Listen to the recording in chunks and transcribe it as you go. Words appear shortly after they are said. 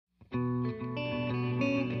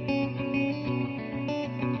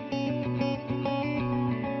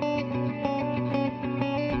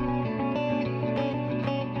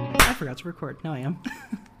to record. Now I am.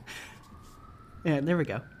 Yeah, there we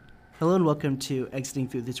go. Hello and welcome to Exiting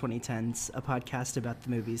Through the 2010s, a podcast about the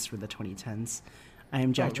movies from the 2010s. I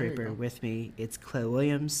am Jack Draper. With me, it's Chloe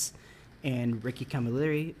Williams and Ricky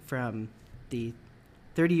Camilleri from the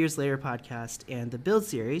 30 Years Later podcast and the Build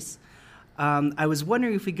series. I was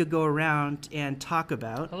wondering if we could go around and talk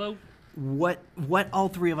about what all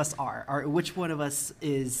three of us are, or which one of us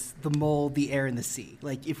is the mold, the air, and the sea.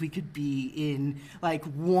 Like, if we could be in like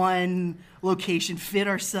one location, fit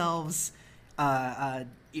ourselves,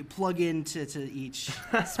 plug into each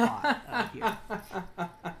spot here.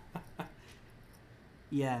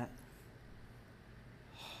 Yeah.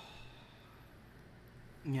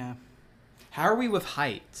 Yeah. How are we with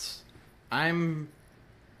heights? I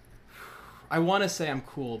want to say I'm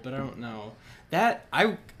cool, but I don't know. That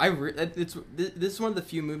this is one of the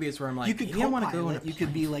few movies where I'm like, you could want to go. You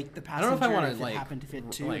could be like the passenger. I don't know if I want to happen to fit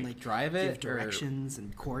too, like drive it, give directions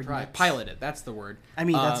and coordinates. Pilot it. That's the word. I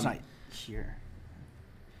mean, that's not here.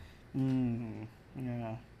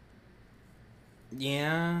 Yeah.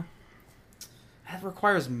 Yeah. That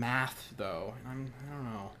requires math, though. I don't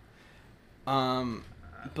know.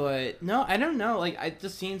 But no, I don't know. Like, I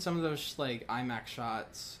just seen some of those like IMAX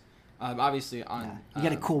shots. Obviously on you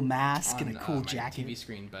got a cool mask and a cool jacket. TV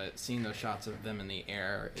screen, but seeing those shots of them in the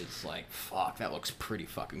air is like, fuck, that looks pretty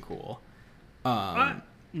fucking cool. Yeah,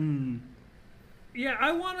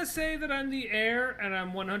 I want to say that I'm the air, and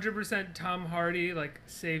I'm 100% Tom Hardy, like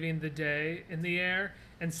saving the day in the air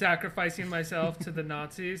and sacrificing myself to the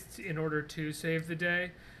Nazis in order to save the day.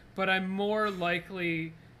 But I'm more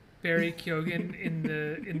likely Barry Keoghan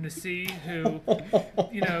in the sea, who,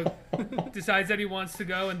 decides that he wants to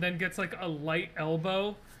go and then gets like a light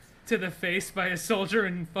elbow to the face by a soldier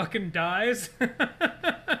and fucking dies.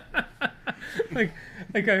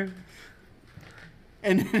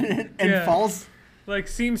 and falls. Like,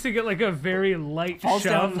 seems to get like a very light falls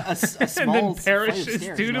shove down a small and then perishes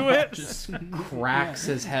due to it. Just cracks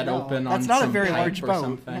his head open that's on not some a very pipe large or boat.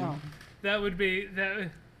 something. No. That would be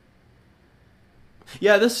that.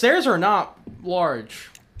 Yeah, the stairs are not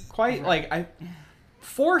large. Quite like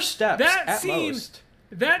 4 steps at most.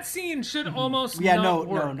 That scene should almost not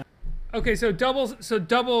work. No. Okay, so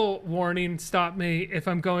double warning. Stop me if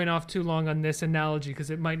I'm going off too long on this analogy, because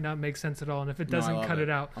it might not make sense at all, and if it doesn't, cut it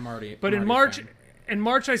out. In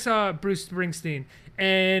March, I saw Bruce Springsteen,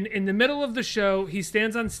 and in the middle of the show, he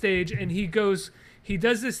stands on stage and he does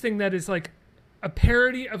this thing that is like a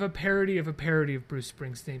parody of a parody of a parody of Bruce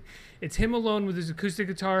Springsteen. It's him alone with his acoustic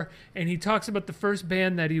guitar, and he talks about the first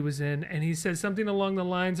band that he was in, and he says something along the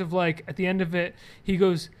lines of, like, at the end of it, he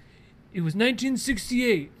goes, "It was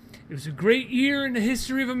 1968. It was a great year in the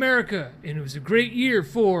history of America, and it was a great year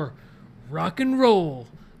for rock and roll.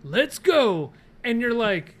 Let's go." And you're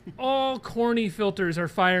like, all corny filters are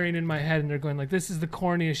firing in my head, and they're going like, this is the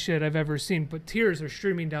corniest shit I've ever seen, but tears are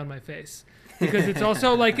streaming down my face. Because it's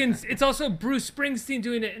also like it's also Bruce Springsteen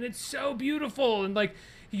doing it, and it's so beautiful, and like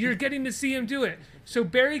you're getting to see him do it. So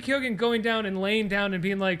Barry Keoghan going down and laying down and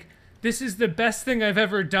being like, "This is the best thing I've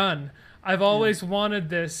ever done. I've always wanted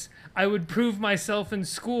this. I would prove myself in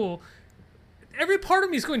school." Every part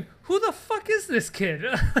of me is going, "Who the fuck is this kid?"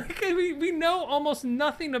 Like, we know almost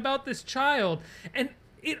nothing about this child, and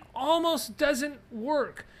it almost doesn't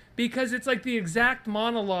work because it's like the exact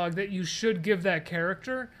monologue that you should give that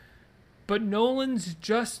character. But Nolan's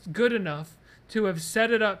just good enough to have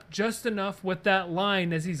set it up just enough with that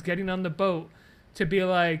line as he's getting on the boat to be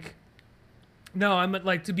like, no, I'm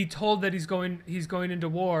like, to be told that he's going into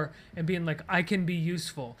war and being like, I can be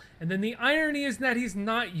useful. And then the irony is that he's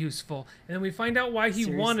not useful. And then we find out why he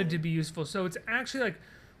wanted to be useful. So it's actually like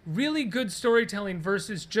really good storytelling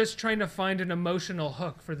versus just trying to find an emotional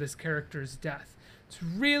hook for this character's death. It's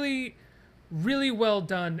really, really well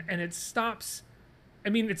done. And it stopped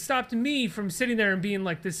me from sitting there and being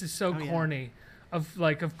like, this is so corny.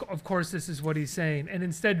 Of course this is what he's saying. And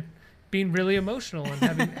instead being really emotional and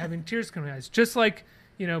having tears come in my eyes. Just like,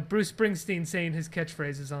 Bruce Springsteen saying his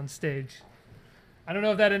catchphrases on stage. I don't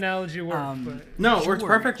know if that analogy worked, but... No, it works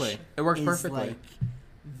perfectly. It works perfectly. Like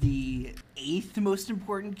the 8th most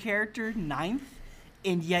important character, 9th,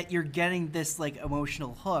 and yet you're getting this like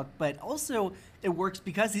emotional hook, but also it works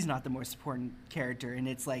because he's not the most important character, and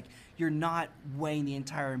it's like you're not weighing the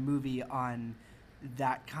entire movie on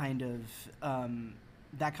that kind of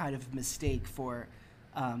mistake for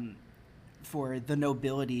the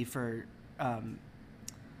nobility for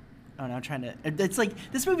I'm trying to. It's like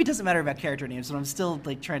this movie doesn't matter about character names, and I'm still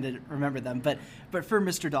like trying to remember them. But for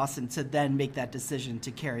Mr. Dawson to then make that decision to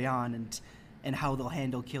carry on and how they'll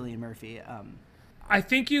handle Cillian Murphy. I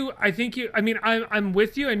mean, I'm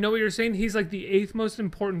with you. I know what you're saying. He's like the 8th most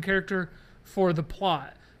important character for the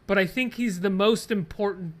plot, but I think he's the most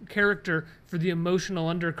important character for the emotional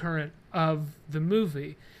undercurrent of the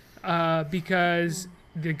movie, because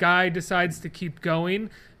the guy decides to keep going.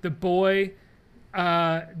 The boy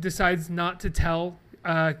decides not to tell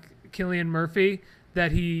Cillian Murphy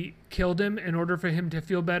that he killed him in order for him to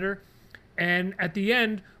feel better. And at the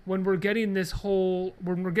end, when we're getting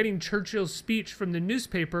Churchill's speech from the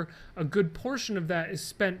newspaper, a good portion of that is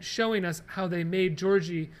spent showing us how they made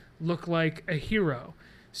Georgie look like a hero.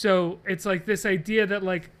 So it's like this idea that,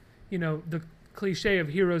 like, you know, the cliche of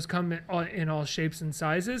heroes come in all shapes and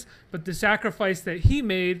sizes, but the sacrifice that he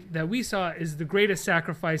made, that we saw, is the greatest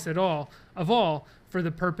sacrifice of all for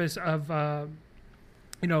the purpose of of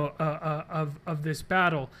this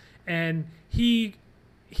battle. And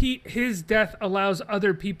his death allows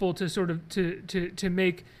other people to sort of to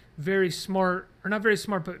make very smart, or not very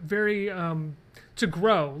smart, but very to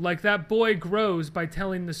grow. Like, that boy grows by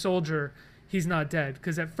telling the soldier he's not dead,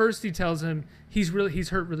 because at first he tells him he's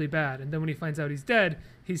hurt really bad, and then when he finds out he's dead,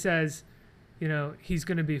 he says, you know, he's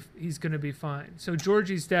gonna be fine. So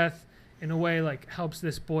Georgie's death, in a way, like, helps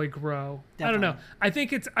this boy grow. Definitely. I don't know. I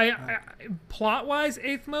think it's plot wise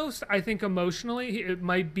 8th most. I think emotionally it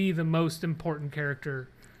might be the most important character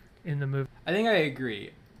in the movie. I think I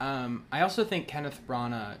agree. I also think Kenneth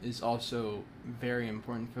Branagh is also very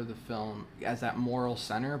important for the film as that moral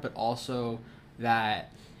center, but also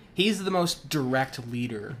that he's the most direct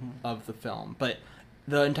leader of the film. But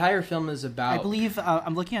the entire film is about... I believe,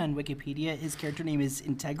 I'm looking on Wikipedia, his character name is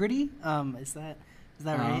Integrity. Is that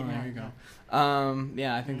right? There you go.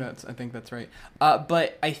 Yeah, I think that's right.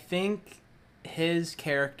 But I think his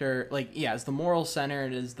character, like, yeah, is the moral center.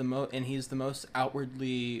 It is and he's the most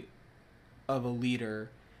outwardly of a leader.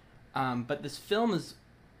 But this film is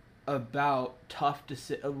about tough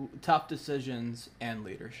decisions and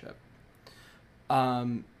leadership.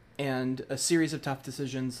 And a series of tough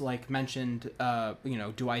decisions, like mentioned,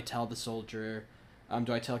 do I tell the soldier,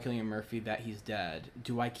 do I tell Cillian Murphy that he's dead?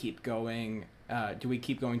 Do I keep going? Do we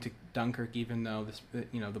keep going to Dunkirk even though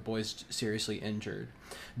the boy's seriously injured?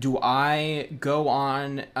 Do I go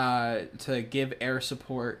on to give air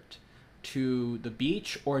support to the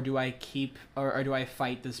beach, or do I do I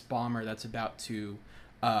fight this bomber that's about to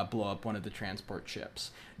blow up one of the transport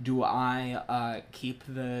ships? Do I keep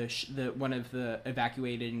the one of the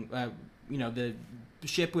evacuating the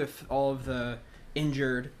ship with all of the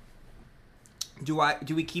injured?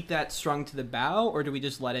 Do we keep that strung to the bow, or do we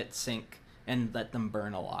just let it sink and let them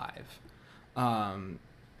burn alive?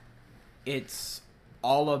 It's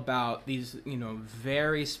all about these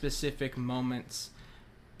very specific moments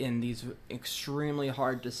in these extremely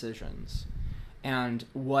hard decisions, and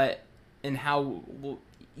how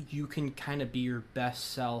you can kind of be your best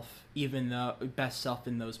self, best self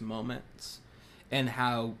in those moments, and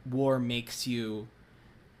how war makes you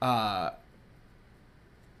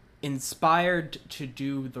inspired to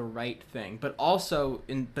do the right thing, but also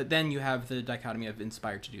but then you have the dichotomy of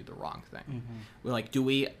inspired to do the wrong thing. Mm-hmm. We're like, do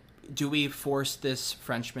we force this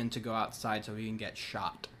Frenchman to go outside so he can get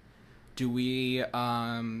shot? Do we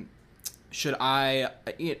should I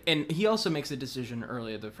and he also makes a decision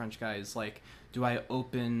earlier, the French guy is like, do I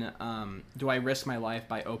risk my life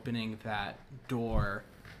by opening that door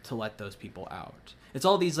to let those people out? It's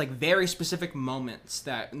all these like very specific moments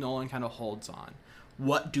that Nolan kind of holds on.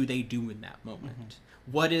 What do they do in that moment?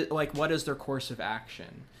 Mm-hmm. What is their course of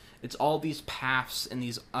action? It's all these paths and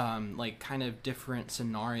these kind of different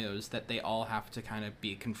scenarios that they all have to kind of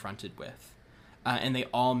be confronted with, and they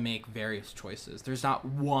all make various choices. There's not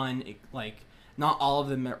one, like, not all of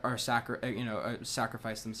them are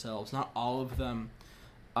sacrifice themselves. Not all of them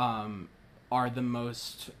are the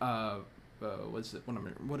most what's the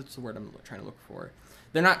word I'm trying to look for?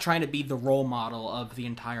 They're not trying to be the role model of the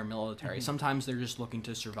entire military. Mm-hmm. Sometimes they're just looking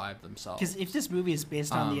to survive themselves. Because if this movie is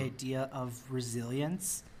based on the idea of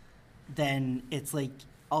resilience, then it's like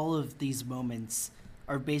all of these moments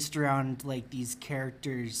are based around like these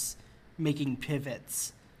characters making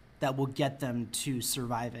pivots that will get them to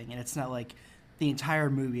surviving. And it's not like the entire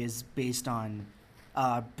movie is based on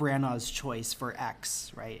Branagh's choice for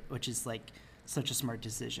X, right? Which is like such a smart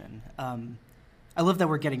decision. I love that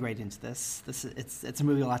we're getting right into this. It's a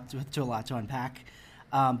movie with a lot to unpack.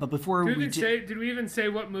 But before did we even say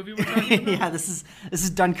what movie we're talking about? Yeah, this is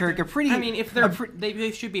Dunkirk. I mean, if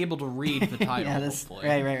they should be able to read the title. Yeah, hopefully.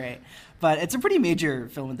 Right. But it's a pretty major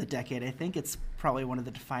film of the decade. I think it's probably one of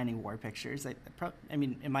the defining war pictures. I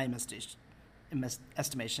mean, in my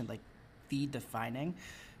estimation, like the defining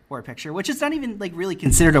war picture, which is not even like really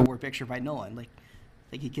considered a war picture by Nolan. Like,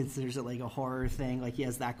 Like he considers it like a horror thing. Like he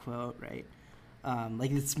has that quote, right?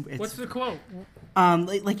 Like it's what's the quote?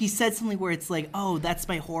 Like he said something where it's like, oh, that's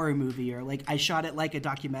my horror movie, or like I shot it like a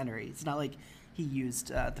documentary. It's not like he used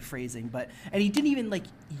the phrasing, and he didn't even like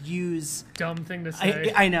use dumb thing to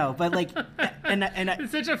say. I know, but like, and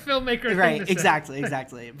it's such a filmmaker right? Thing to exactly, say.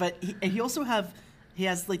 exactly. But he also has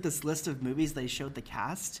like this list of movies they showed the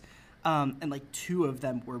cast, and like 2 of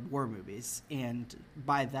them were war movies, and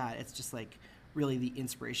by that it's just like really the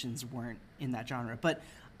inspirations weren't in that genre. But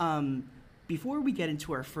before we get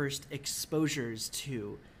into our first exposures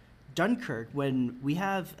to Dunkirk, when we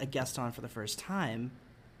have a guest on for the first time,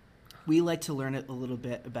 we like to learn a little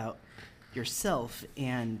bit about yourself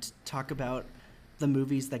and talk about the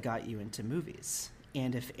movies that got you into movies.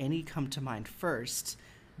 And if any come to mind first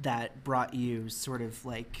that brought you sort of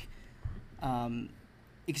like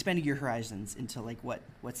expanding your horizons into like what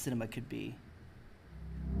cinema could be.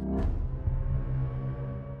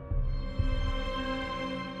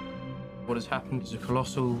 What has happened is a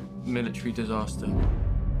colossal military disaster.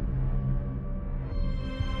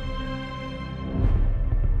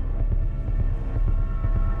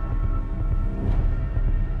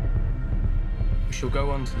 We shall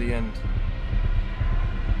go on to the end.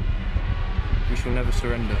 We shall never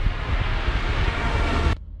surrender.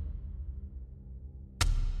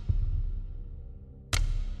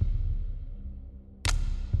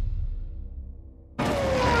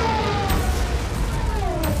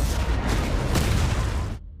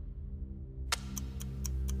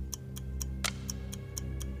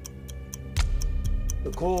 The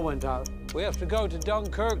call went out. We have to go to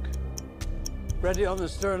Dunkirk. Ready on the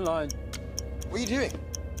stern line. What are you doing?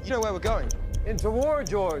 You know where we're going. Into war,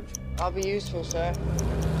 George. I'll be useful, sir.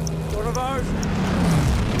 One of ours.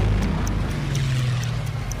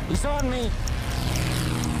 He's on me.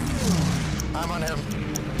 I'm on him.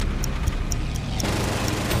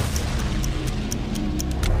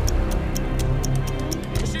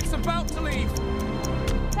 The ship's about to leave.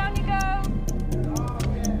 Down you go.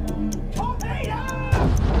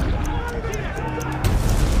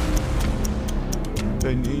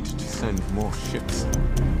 They need to send more ships.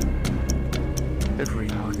 Every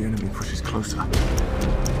hour the enemy pushes closer.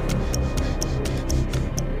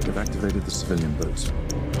 They've activated the civilian boats.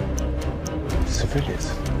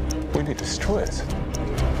 Civilians? We need destroyers.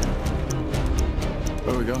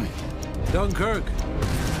 Where are we going? Dunkirk.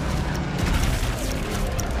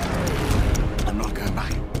 I'm not going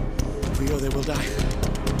back. If we go there, we'll die.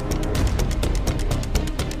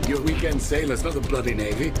 You're weekend sailors, not the bloody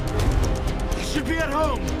Navy. You should be at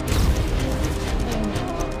home.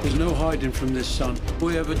 There's no hiding from this, son.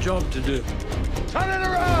 We have a job to do. Turn it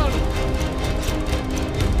around!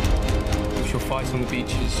 We shall fight on the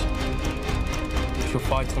beaches. We shall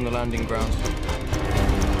fight on the landing grounds.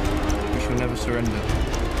 We shall never surrender.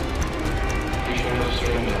 We shall never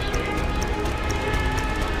surrender.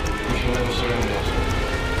 We shall never surrender.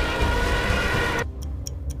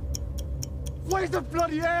 Where's the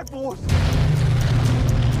bloody Air Force?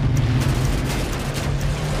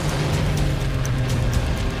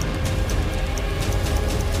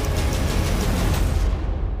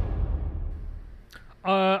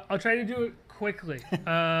 I'll try to do it quickly.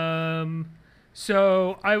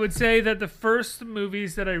 So I would say that the first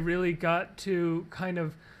movies that I really got to kind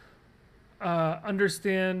of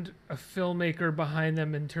understand a filmmaker behind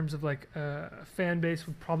them in terms of like a fan base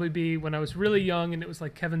would probably be when I was really young, and it was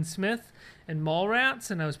like Kevin Smith and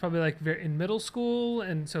Mallrats, and I was probably like in middle school,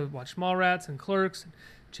 and so I watched Mallrats and Clerks and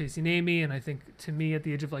Chasing Amy, and I think to me at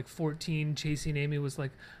the age of like 14, Chasing Amy was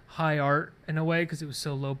like high art in a way because it was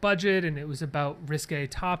so low budget and it was about risque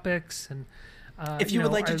topics. And if you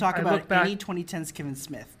would like to talk about any 2010s Kevin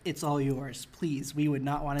Smith, it's all yours, please. We would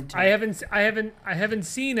not want to. I haven't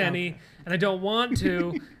seen any, and I don't want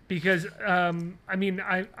to because I mean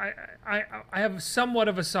I have somewhat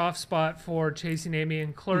of a soft spot for Chasing Amy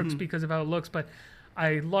and Clerks because of how it looks, but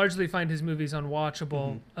I largely find his movies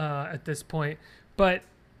unwatchable at this point. But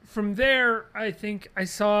from there, I think I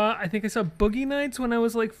saw Boogie Nights when I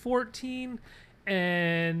was like 14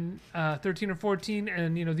 and 13 or 14,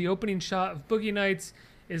 and you know the opening shot of Boogie Nights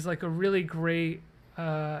is like a really great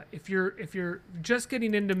if you're just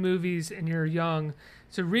getting into movies and you're young,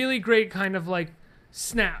 it's a really great kind of like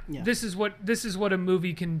snap. Yeah. This is what a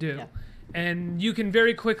movie can do. Yeah. And you can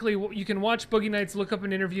very quickly, you can watch Boogie Nights, look up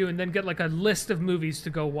an interview, and then get like a list of movies to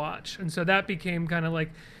go watch. And so that became kind of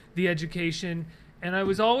like the education. And I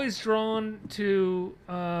was always drawn to,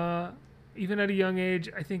 even at a young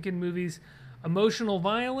age, I think in movies, emotional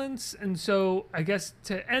violence. And so I guess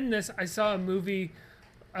to end this, I saw a movie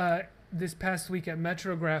this past week at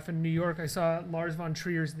Metrograph in New York, I saw Lars von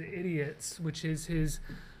Trier's The Idiots, which is his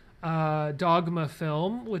Dogma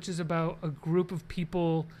film, which is about a group of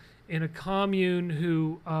people in a commune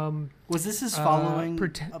who... was this his a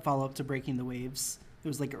follow-up to Breaking the Waves? It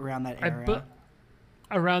was like around that era.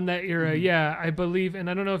 Around that era, yeah, I believe. And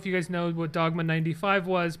I don't know if you guys know what Dogma 95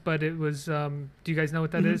 was, but it was... do you guys know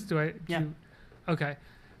what that is? Okay.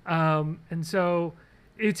 And so...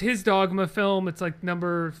 It's his Dogma film. It's like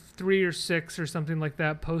number 3 or 6 or something like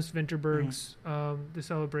that, post Vinterberg's The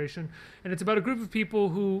Celebration, and it's about a group of people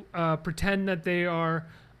who pretend that they are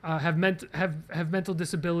have mental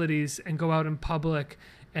disabilities and go out in public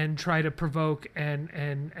and try to provoke and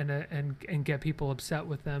get people upset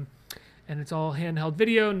with them. And it's all handheld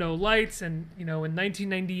video, no lights. And in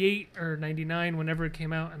 1998 or 99, whenever it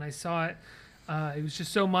came out, and I saw it, it was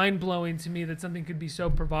just so mind blowing to me that something could be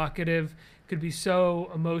so provocative, could be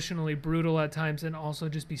so emotionally brutal at times, and also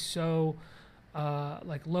just be so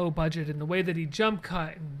like low budget. And the way that he jump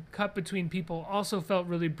cut and cut between people also felt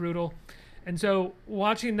really brutal. And so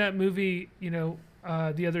watching that movie,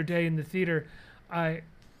 the other day in the theater, I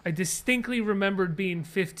distinctly remembered being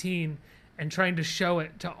 15 and trying to show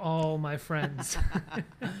it to all my friends.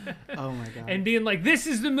 Oh my God. And being like, this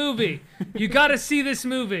is the movie. You got to see this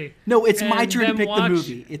movie. No, it's my turn to pick the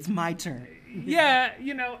movie. It's my turn. Yeah,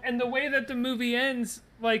 and the way that the movie ends,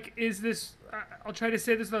 like, is this, I'll try to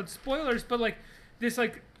say this without spoilers, but like this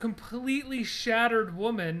like completely shattered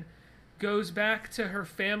woman goes back to her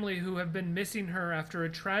family who have been missing her after a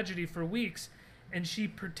tragedy for weeks, and she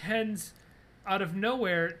pretends out of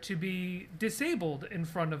nowhere to be disabled in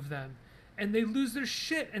front of them, and they lose their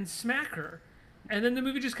shit and smack her, and then the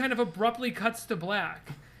movie just kind of abruptly cuts to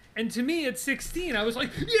black. And to me, at 16, I was like,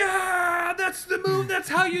 yeah, that's the move. That's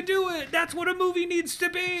how you do it. That's what a movie needs to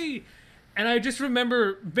be. And I just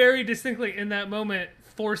remember very distinctly in that moment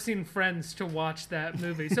forcing friends to watch that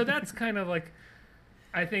movie. So that's kind of like,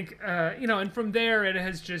 I think, and from there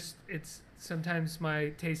it's sometimes my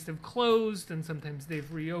tastes have closed and sometimes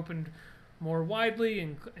they've reopened more widely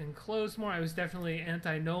and closed more. I was definitely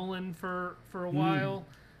anti-Nolan for a while.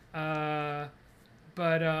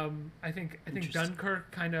 But I think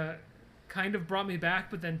Dunkirk kind of brought me back,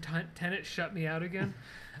 but then Tenet shut me out again.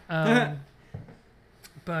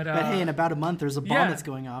 But hey, in about a month, there's a bomb that's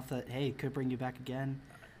going off that could bring you back again.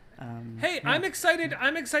 I'm excited.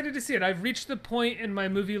 I'm excited to see it. I've reached the point in my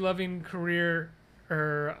movie-loving career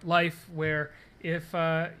or life where if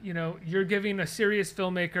you're giving a serious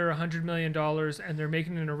filmmaker $100 million and they're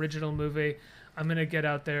making an original movie, I'm gonna get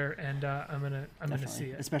out there and I'm gonna see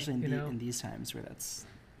it, especially in these times where that's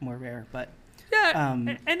more rare. But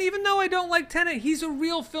and even though I don't like Tenet, he's a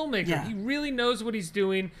real filmmaker. Yeah. He really knows what he's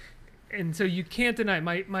doing, and so you can't deny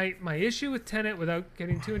my issue with Tenet, without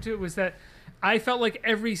getting too into it, was that I felt like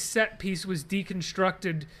every set piece was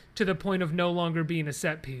deconstructed to the point of no longer being a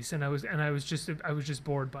set piece, and I was just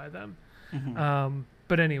bored by them. Mm-hmm.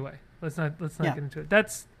 But anyway, let's not get into it.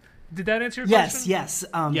 Did that answer your question? Yes.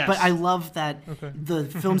 But I love that the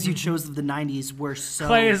films you chose of the 90s were so...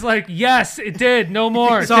 Clay is like, yes, it did. No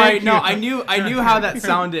more. Sorry, no, I knew how that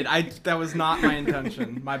sounded. That was not my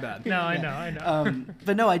intention. My bad. No, I know.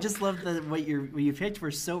 But no, I just love that what you picked were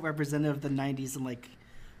so representative of the 90s and like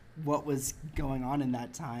what was going on in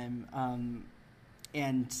that time.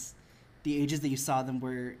 And the ages that you saw them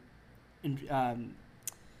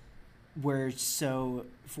were so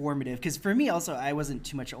formative, because for me also, I wasn't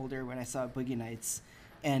too much older when I saw Boogie Nights,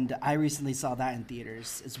 and I recently saw that in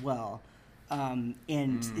theaters as well.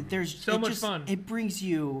 There's so much fun. It brings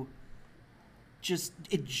you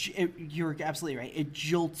you're absolutely right. It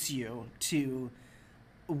jolts you to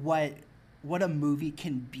what a movie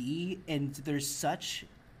can be, and there's such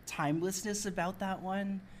timelessness about that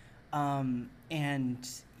one. And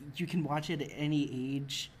you can watch it at any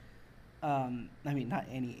age. Not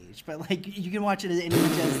any age, but like you can watch it at any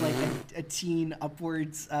age as like a teen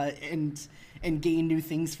upwards, and gain new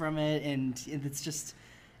things from it, and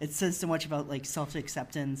it says so much about like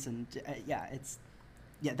self-acceptance, and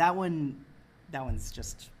that one's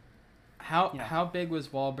just how big was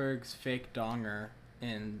Wahlberg's fake donger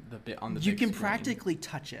on the big you can screen? Practically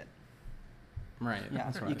touch it, right?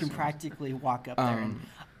 Yeah, you can practically walk up there and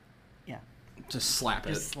just slap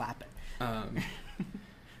it.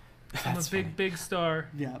 I'm a big star.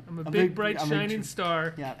 Yeah. I'm a big, bright, shining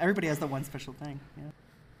star. Yeah. Everybody has that one special thing. Yeah.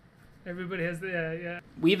 Everybody has yeah.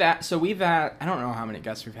 We've had I don't know how many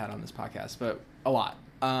guests we've had on this podcast, but a lot.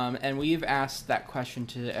 And we've asked that question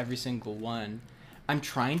to every single one. I'm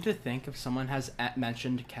trying to think if someone has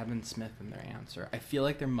mentioned Kevin Smith in their answer. I feel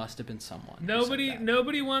like there must have been someone.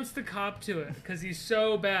 Nobody wants to cop to it because he's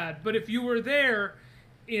so bad. But if you were there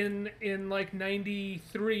in like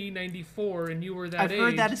 93, 94, and you were that age. I've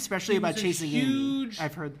heard that, especially about Chasing Amy.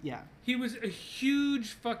 I've heard, yeah. He was a huge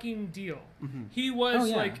fucking deal. Mm-hmm. He was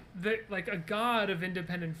like a god of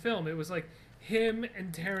independent film. It was like him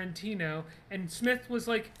and Tarantino, and Smith was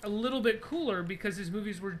like a little bit cooler because his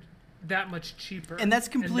movies were that much cheaper. And that's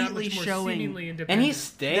completely and that much more showing. Seemingly independent. And he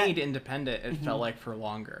stayed independent. It felt like for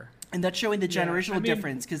longer. And that's showing the generational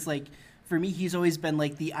difference, because like for me, he's always been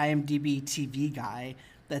like the IMDb TV guy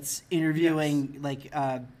that's interviewing like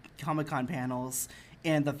Comic-Con panels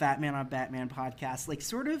and the Fat Man on Batman podcast, like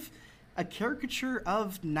sort of a caricature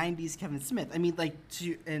of 90s Kevin Smith. I mean, like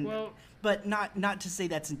but not to say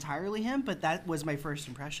that's entirely him, but that was my first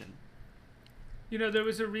impression. You know, there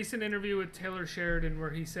was a recent interview with Taylor Sheridan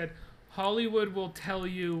where he said, Hollywood will tell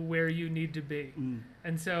you where you need to be.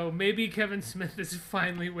 And so maybe Kevin Smith is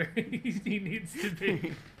finally where he needs to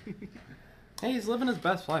be. Hey, he's living his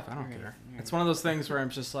best life. I don't care. It's one of those things where I'm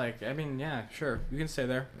just like, I mean, yeah, sure, you can stay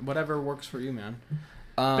there. Whatever works for you, man.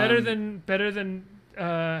 Better than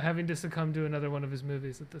having to succumb to another one of his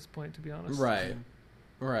movies at this point, to be honest.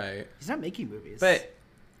 Right. He's not making movies. But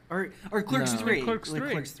or Clerks 3. Clerks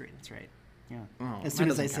 3. Clerks 3, that's right. Yeah. Oh, as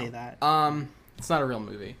soon as I say that. It's not a real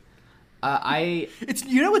movie. It's,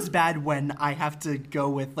 you know, it's bad when I have to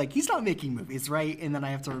go with like, he's not making movies, right? And then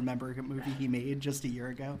I have to remember a movie he made just a year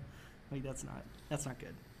ago. Like that's not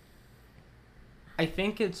good. I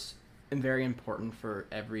think it's very important for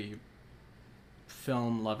every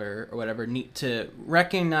film lover or whatever need to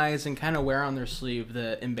recognize and kind of wear on their sleeve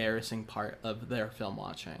the embarrassing part of their film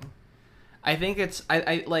watching. I think it's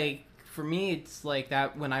I like, for me it's like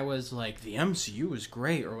that when I was like the MCU is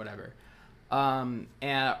great or whatever.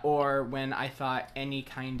 Or when I thought any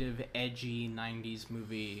kind of edgy 90s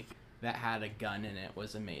movie that had a gun in it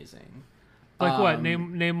was amazing. Like what?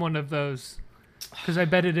 Name one of those, because I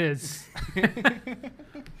bet it is.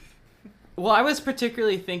 Well, I was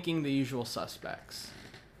particularly thinking The Usual Suspects.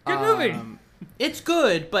 Good movie. It's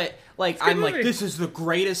good, but like I'm movie. like, this is the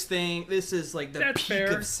greatest thing. This is like the that's peak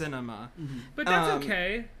fair. of cinema. Mm-hmm. But that's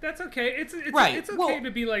okay. That's okay. It's right. It's okay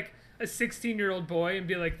to be like a 16-year-old boy and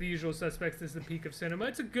be like, The Usual Suspects is the peak of cinema.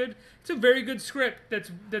 It's a very good script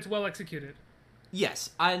that's well executed. Yes,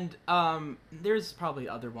 and there's probably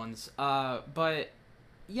other ones, but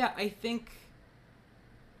yeah, I think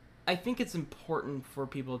it's important for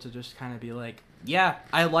people to just kind of be like, yeah,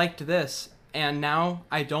 I liked this, and now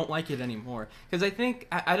I don't like it anymore. Because I think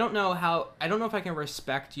I don't know if I can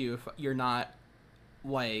respect you if you're not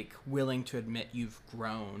like willing to admit you've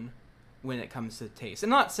grown when it comes to taste. I'm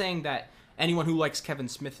not saying that anyone who likes Kevin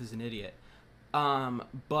Smith is an idiot,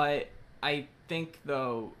 but I think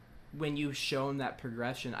though, when you've shown that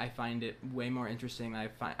progression, I find it way more interesting. I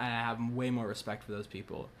have way more respect for those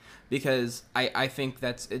people, because I think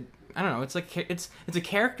that's it. I don't know. It's like it's a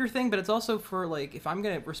character thing, but it's also for like, if I'm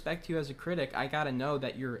gonna respect you as a critic, I gotta know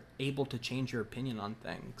that you're able to change your opinion on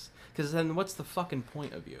things. Because then, what's the fucking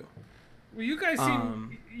point of you? Well, you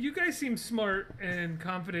guys seem smart and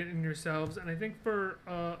confident in yourselves, and I think for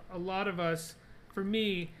a lot of us, for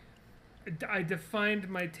me, I defined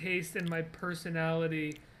my taste and my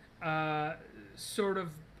personality sort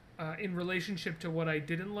of in relationship to what I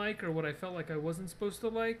didn't like or what I felt like I wasn't supposed to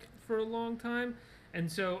like for a long time. And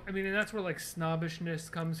so, I mean, and that's where like snobbishness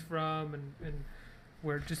comes from, and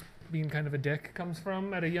where just being kind of a dick comes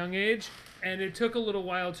from at a young age. And it took a little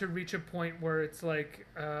while to reach a point where it's like,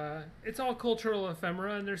 it's all cultural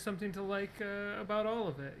ephemera, and there's something to like about all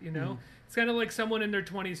of it, you know? It's kind of like someone in their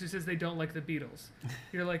 20s who says they don't like the Beatles.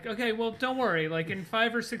 You're like, okay, well, don't worry. Like in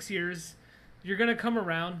 5 or 6 years, you're gonna come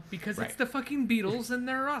around because it's the fucking Beatles and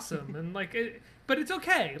they're awesome, and like, but it's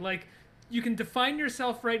okay. Like, you can define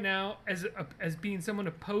yourself right now as being someone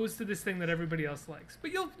opposed to this thing that everybody else likes,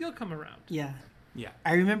 but you'll come around. Yeah. Yeah.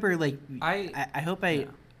 I remember like I hope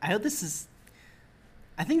this is.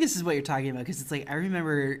 I think this is what you're talking about, because it's like I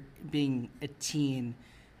remember being a teen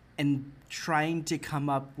and trying to come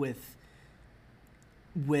up with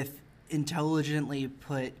intelligently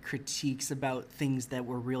put critiques about things that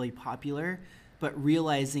were really popular, but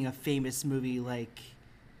realizing a famous movie like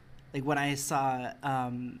when I saw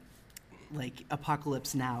like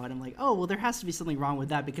Apocalypse Now, and I'm like, oh well, there has to be something wrong with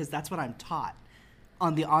that, because that's what I'm taught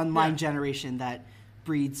on the online generation that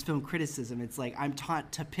breeds film criticism. It's like I'm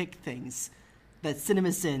taught to pick things, that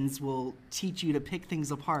CinemaSins will teach you to pick things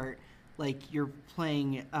apart like you're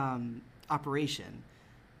playing Operation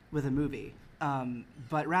with a movie.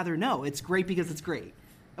 But rather, no, it's great because it's great.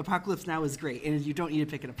 Apocalypse Now is great, and you don't need to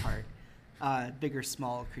pick it apart. Big or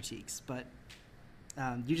small critiques, but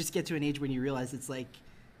you just get to an age when you realize it's like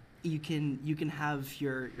you can have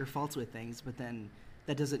your faults with things, but then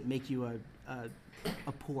that doesn't make you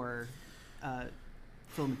a poor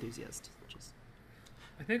film enthusiast.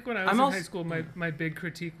 I think when I was in high school, my big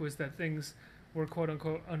critique was that things were quote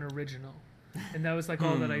unquote unoriginal. And that was like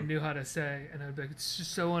all that I knew how to say. And I'd be like, it's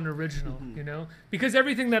just so unoriginal, you know? Because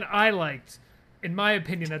everything that I liked, in my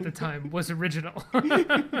opinion at the time, was original.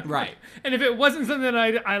 Right. And if it wasn't something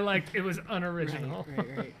that I liked, it was unoriginal.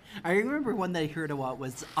 Right. I remember one that I heard a lot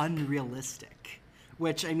was unrealistic.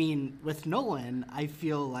 Which, I mean, with Nolan, I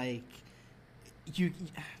feel like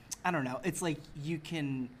I don't know. It's like you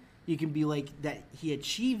can be like that he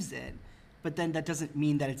achieves it, but then that doesn't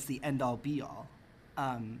mean that it's the end all be all.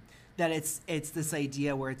 That it's this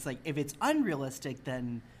idea where it's like if it's unrealistic,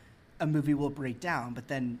 then a movie will break down. But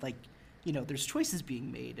then like there's choices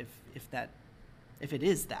being made if it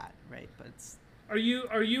is that, right? But it's. Are you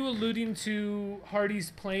alluding to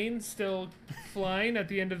Hardy's plane still flying at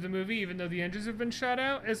the end of the movie, even though the engines have been shot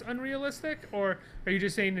out, as unrealistic, or are you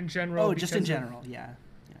just saying in general? Oh, just in general, yeah.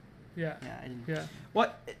 Yeah.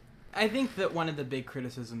 What I think that one of the big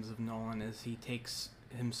criticisms of Nolan is he takes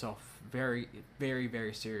himself very, very,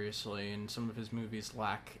 very seriously, and some of his movies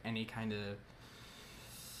lack any kind of.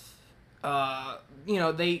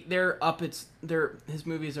 His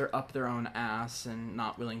movies are up their own ass and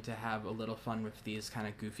not willing to have a little fun with these kind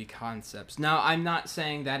of goofy concepts. Now, I'm not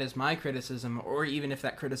saying that is my criticism, or even if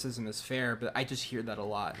that criticism is fair, but I just hear that a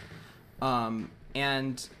lot.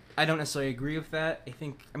 And I don't necessarily agree with that.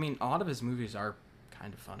 I mean, a lot of his movies are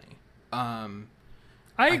kind of funny.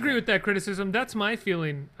 I agree with that criticism. That's my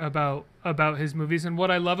feeling about his movies. And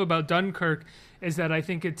what I love about Dunkirk is that I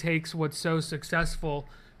think it takes what's so successful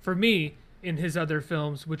for me in his other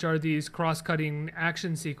films, which are these cross-cutting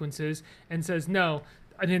action sequences, and says, no,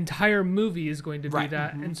 an entire movie is going to be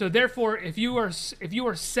that. And so therefore, if you are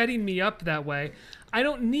setting me up that way, I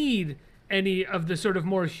don't need any of the sort of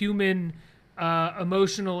more human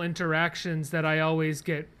emotional interactions that I always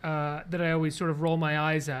get, that I always sort of roll my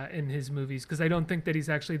eyes at in his movies, because I don't think that he's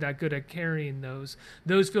actually that good at carrying those.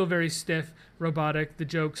 Those feel very stiff, robotic. The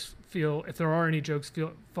jokes feel, if there are any jokes,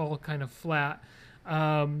 fall kind of flat.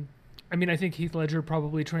 I mean, I think Heath Ledger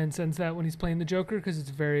probably transcends that when he's playing the Joker, because it's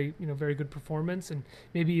very good performance, and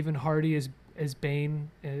maybe even Hardy as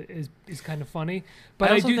Bane is kind of funny.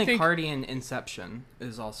 But I also think Hardy in Inception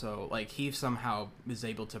is also like he somehow is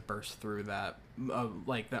able to burst through that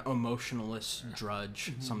like the emotionless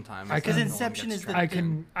drudge sometimes. Because Inception is I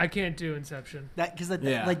can't do Inception. That's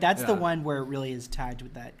the one where it really is tagged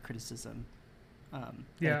with that criticism. And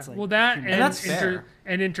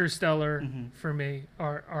Interstellar for me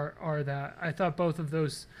are that. I thought both of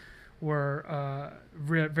those were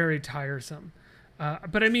very tiresome.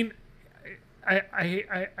 But I mean,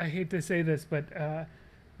 I hate to say this, but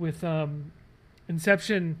with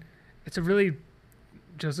Inception, it's a really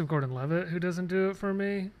Joseph Gordon-Levitt who doesn't do it for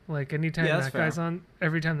me. Like every time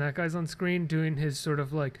that guy's on screen doing his sort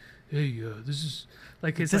of like, hey, this is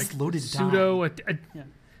like his like loaded pseudo.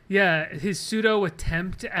 His pseudo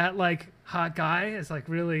attempt at like hot guy is like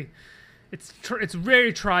really, it's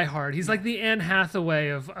very try hard. He's like the Anne Hathaway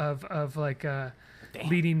of like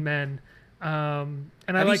leading men, and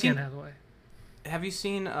I like Anne Hathaway. Have you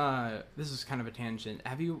seen? This is kind of a tangent.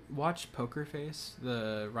 Have you watched Poker Face,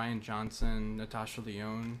 the Rian Johnson, Natasha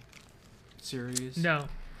Lyonne series? No.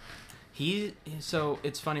 So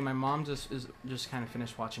it's funny. My mom just kind of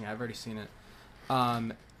finished watching it. I've already seen it.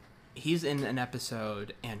 He's in an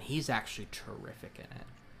episode, and he's actually terrific in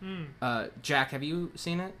it. Jack, have you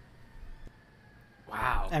seen it?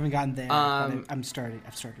 Wow. I haven't gotten there, but I've started.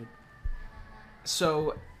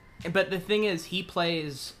 So, but the thing is, he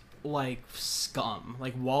plays like scum,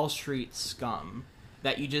 like Wall Street scum,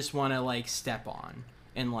 that you just want to like step on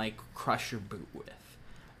and like crush your boot with.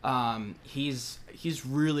 He's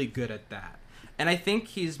really good at that, and I think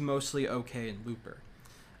he's mostly okay in Looper.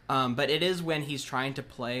 But it is when he's trying to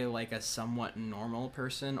play like a somewhat normal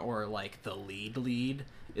person, or like the lead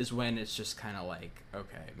is when it's just kind of like,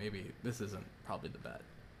 okay, maybe this isn't probably the bet.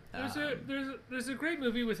 There's a great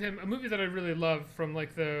movie with him, a movie that I really love from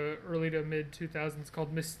like the early to mid 2000s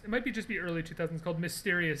called it might be just be early 2000s, called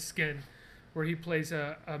Mysterious Skin, where he plays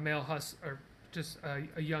a male hustler, or just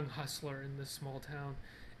a young hustler in this small town,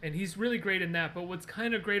 and he's really great in that. But what's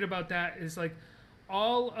kind of great about that is like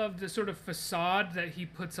all of the sort of facade that he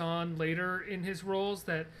puts on later in his roles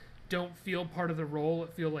that don't feel part of the role,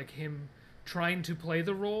 it feel like him trying to play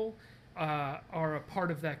the role, are a part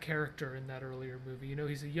of that character in that earlier movie. You know,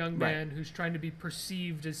 he's a young man who's trying to be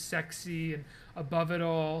perceived as sexy and above it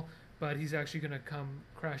all, but he's actually going to come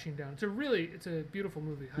crashing down. It's a beautiful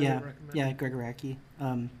movie. Highly recommend. Yeah, Greg Araki.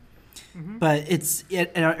 But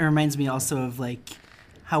it reminds me also of like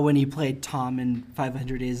how when he played Tom in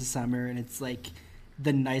 500 Days of Summer, and it's like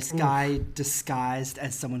the nice guy disguised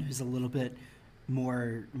as someone who's a little bit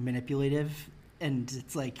more manipulative, and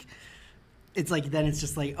it's like then it's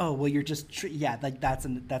just like, oh well, you're just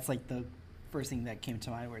that's like the first thing that came to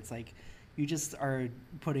mind, where it's like you just are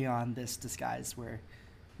putting on this disguise where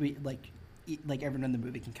we like everyone in the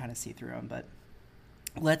movie can kind of see through him. But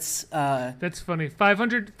let's that's funny.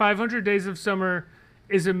 500 Days of Summer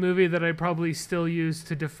is a movie that I probably still use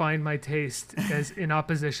to define my taste as in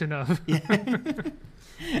opposition of. Yeah, I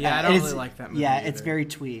don't really like that movie. Yeah, either. It's very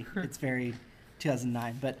twee. It's very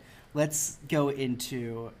 2009. But let's go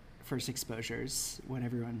into first exposures. When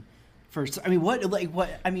everyone first, I mean,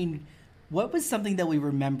 what was something that we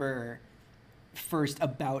remember first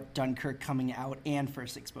about Dunkirk coming out and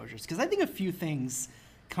first exposures? Because I think a few things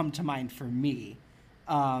come to mind for me.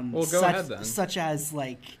 Well, go ahead then. Such as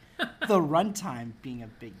like the runtime being a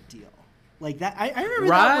big deal, like that. I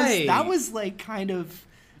remember that was like kind of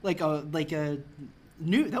like a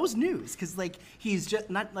new. That was news because like he's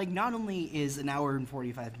just not only is an hour and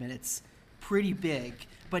 45 minutes pretty big,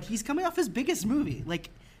 but he's coming off his biggest movie.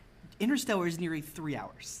 Like Interstellar is nearly 3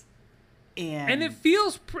 hours. And it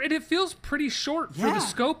feels pretty short for the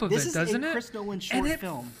scope of it, doesn't it? This is a Chris Nolan short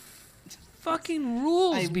film. Fucking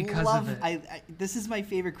rules because of it. This is my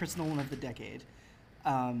favorite Chris Nolan of the decade.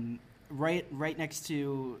 Right next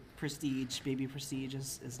to Prestige. Baby Prestige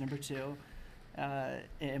is number 2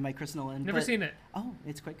 in my Chris Nolan. Never seen it. Oh,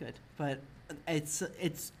 it's quite good. But it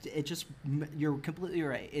just, you're completely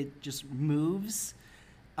right. It just moves.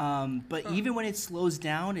 But even when it slows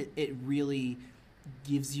down, it really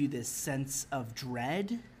gives you this sense of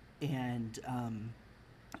dread. And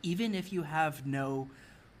even if you have no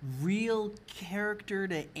real character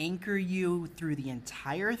to anchor you through the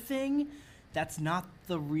entire thing, that's not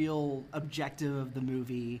the real objective of the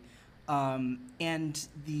movie. And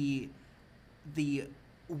the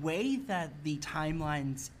way that the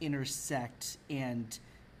timelines intersect and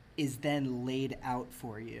is then laid out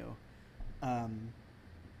for you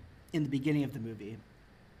in the beginning of the movie,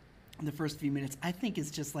 in the first few minutes, I think is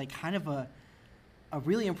just like kind of a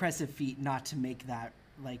really impressive feat not to make that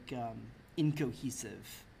like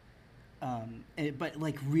incohesive, but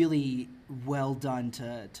like really well done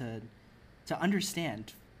to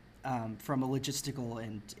understand from a logistical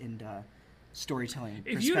and storytelling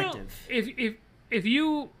perspective. If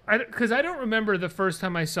you, because I don't remember the first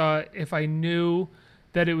time I saw it, if I knew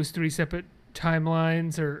that it was 3 separate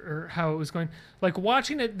timelines or how it was going. Like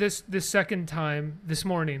watching it this second time this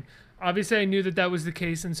morning, obviously I knew that was the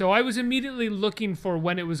case, and so I was immediately looking for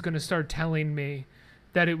when it was going to start telling me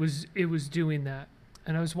that it was doing that.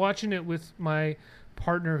 And I was watching it with my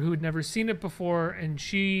partner who had never seen it before, and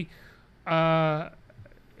she I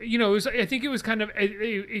think it was kind of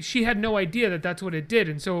she had no idea that that's what it did,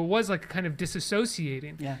 and so it was like kind of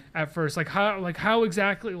disassociating at first, how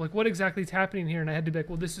exactly, like what exactly is happening here. And I had to be like,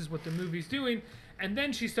 well, this is what the movie's doing. And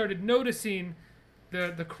then she started noticing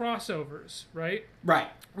the crossovers, right,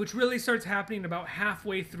 which really starts happening about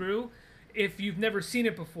halfway through if you've never seen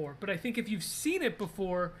it before. But I think if you've seen it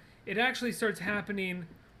before, it actually starts happening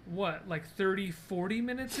like 30-40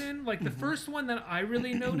 minutes in. Like the first one that I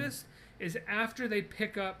really noticed is after they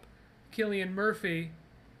pick up Cillian,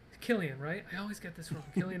 right? I always get this wrong.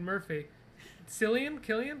 Cillian Murphy. Cillian,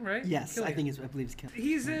 right? Yes, Cillian. I believe it's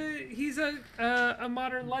Cillian. He's a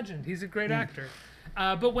modern legend. He's a great actor.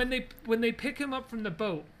 But when they pick him up from the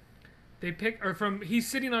boat, he's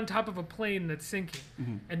sitting on top of a plane that's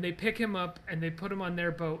sinking, and they pick him up and they put him on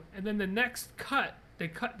their boat, and then the next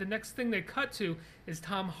thing they cut to is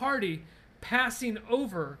Tom Hardy passing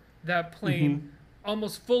over that plane,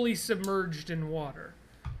 almost fully submerged in water,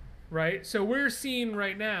 right? So we're seeing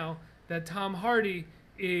right now that Tom Hardy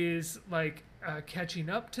is like catching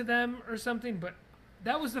up to them or something, but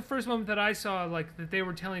that was the first moment that I saw, like, that they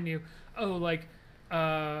were telling you,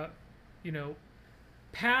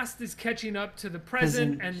 past is catching up to the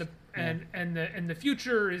present, and the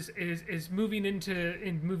future is moving into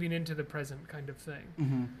the present kind of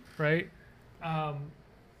thing, right?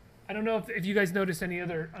 I don't know if you guys noticed any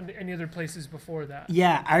other places before that.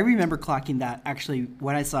 Yeah, I remember clocking that actually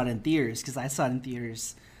when I saw it in theaters, because I saw it in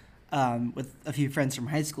theaters with a few friends from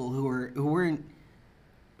high school who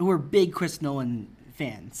were big Chris Nolan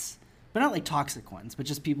fans, but not like toxic ones, but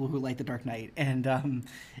just people who like The Dark Knight. And I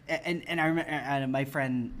remember my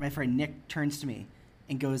friend Nick turns to me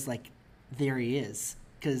and goes like, "There he is,"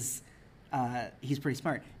 because he's pretty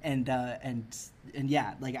smart, and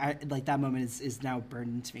yeah, like I like that moment is now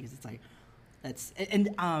burned into me, because it's like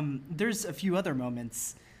there's a few other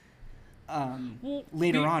moments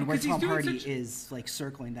later on where Tom Hardy is like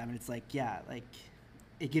circling them, and it's like, yeah, like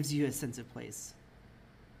it gives you a sense of place.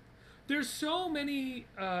 There's so many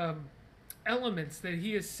elements that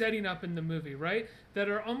he is setting up in the movie, right? That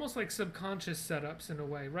are almost like subconscious setups in a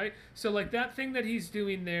way, right? So like that thing that he's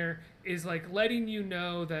doing there is like letting you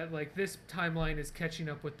know that like this timeline is catching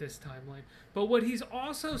up with this timeline. But what he's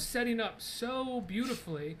also setting up so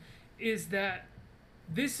beautifully is that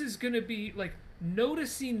this is going to be like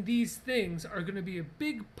noticing these things are going to be a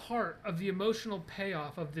big part of the emotional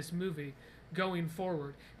payoff of this movie going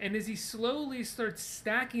forward. And as he slowly starts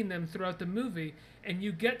stacking them throughout the movie, and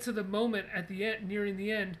you get to the moment at the end, nearing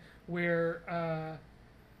the end, where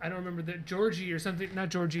I don't remember that Georgie or something, not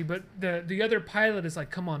Georgie, but the other pilot is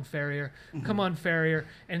like, "Come on, Farrier, come on, Farrier,"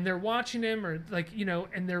 and they're watching him, or like, you know,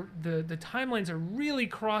 and the timelines are really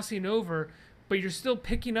crossing over, but you're still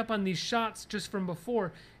picking up on these shots just from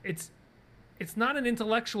before. It's not an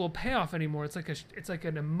intellectual payoff anymore. It's like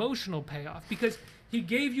an emotional payoff, because he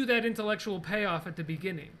gave you that intellectual payoff at the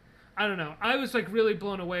beginning. I don't know. I was like really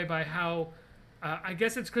blown away by how. I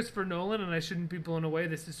guess it's Christopher Nolan, and I shouldn't be blown away.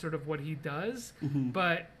 This is sort of what he does.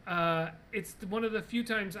 But it's one of the few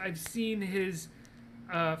times I've seen his,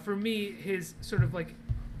 for me, his sort of like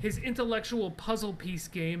his intellectual puzzle piece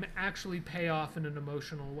game actually pay off in an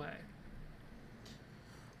emotional way.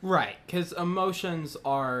 Right, because emotions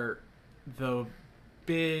are the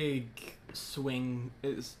big swing.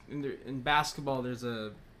 In basketball, there's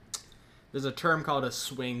a term called a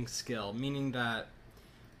swing skill, meaning that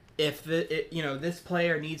if this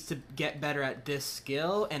player needs to get better at this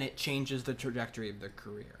skill, and it changes the trajectory of their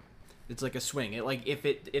career. It's like a swing. If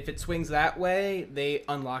it swings that way, they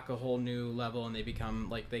unlock a whole new level, and they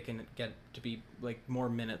become like, they can get to be like more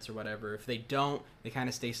minutes or whatever. If they don't, they kind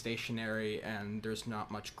of stay stationary, and there's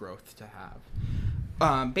not much growth to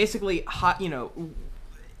have. Basically,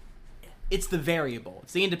 it's the variable.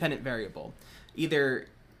 It's the independent variable. Either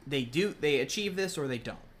they achieve this, or they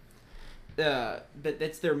don't. But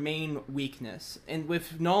that's their main weakness. And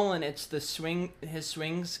with Nolan, it's the swing. His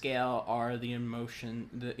swing scale are the emotion,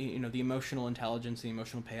 the emotional intelligence, the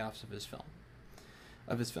emotional payoffs of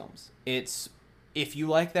his films. It's, if you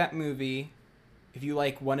like that movie, if you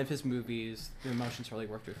like one of his movies, the emotions really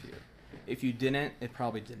worked with you. If you didn't, it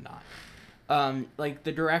probably did not. Like,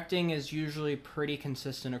 the directing is usually pretty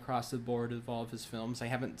consistent across the board of all of his films. I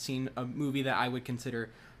haven't seen a movie that I would consider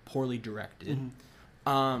poorly directed.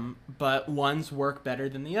 But ones work better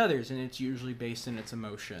than the others, and it's usually based in its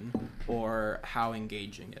emotion or how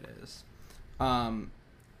engaging it is.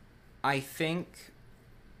 I think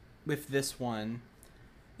with this one,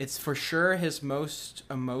 it's for sure his most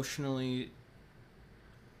emotionally...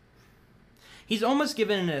 He's almost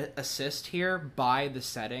given an assist here by the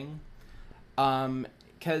setting.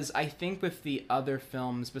 Because I think with the other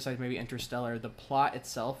films, besides maybe Interstellar, the plot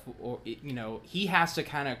itself, he has to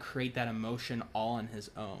kind of create that emotion all on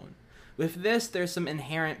his own. With this, there's some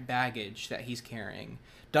inherent baggage that he's carrying.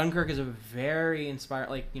 Dunkirk is a very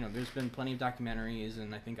inspired, there's been plenty of documentaries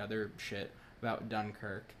and I think other shit about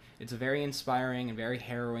Dunkirk. It's a very inspiring and very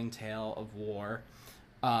harrowing tale of war,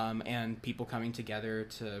 and people coming together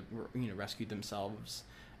to, rescue themselves.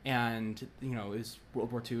 And,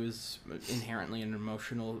 World War II is inherently an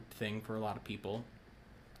emotional thing for a lot of people.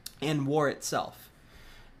 And war itself.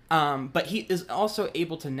 But he is also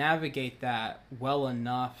able to navigate that well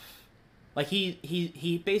enough. Like,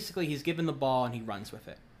 he basically, he's given the ball and he runs with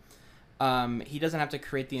it. He doesn't have to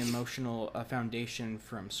create the emotional foundation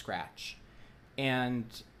from scratch.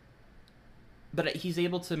 But he's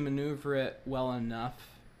able to maneuver it well enough,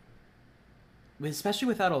 especially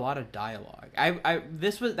without a lot of dialogue.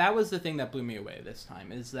 That was the thing that blew me away this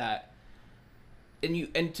time, is that,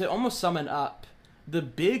 and to almost sum it up, the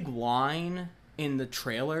big line in the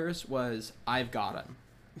trailers was, "I've got him."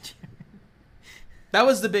 That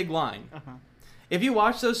was the big line. If you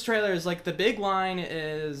watch those trailers, like, the big line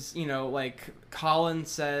is, Colin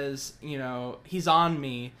says, "He's on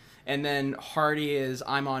me," and then Hardy is,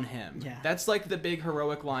 "I'm on him." Yeah. That's like the big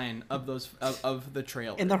heroic line of those of the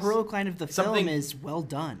trailers. And the heroic line of the film is, "Well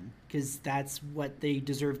done," because that's what they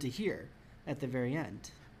deserve to hear at the very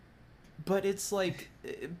end. But it's like,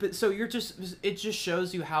 it just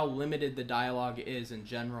shows you how limited the dialogue is in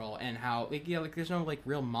general, and how there's no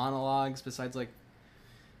real monologues besides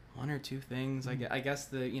one or two things. I guess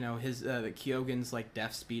the Keoghan's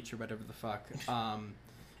death speech or whatever the fuck.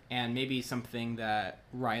 And maybe something that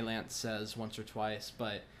Rylance says once or twice,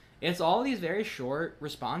 but it's all these very short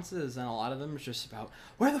responses, and a lot of them are just about,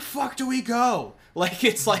 where the fuck do we go?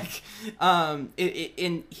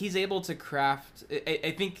 And he's able to craft.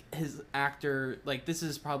 I think his actor, this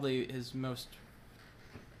is probably his most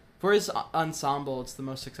For his ensemble, it's the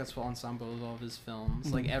most successful ensemble of all of his films.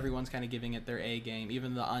 Mm-hmm. Like, everyone's kind of giving it their A game,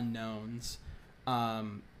 even the unknowns.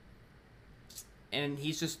 And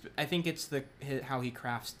he's just... I think it's how he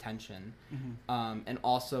crafts tension. Mm-hmm. And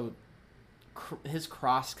also, his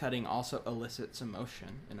cross-cutting also elicits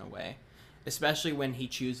emotion in a way. Especially when he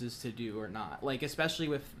chooses to do or not. Like, especially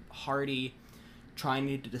with Hardy trying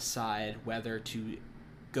to decide whether to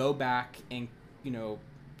go back and,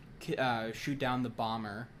 shoot down the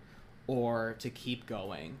bomber or to keep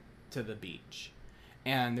going to the beach.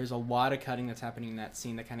 And there's a lot of cutting that's happening in that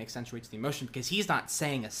scene that kind of accentuates the emotion because he's not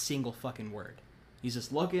saying a single fucking word. He's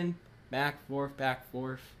just looking back,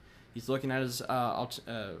 forth. He's looking at his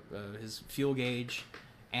fuel gauge,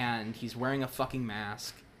 and he's wearing a fucking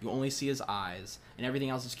mask. You only see his eyes, and everything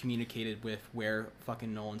else is communicated with where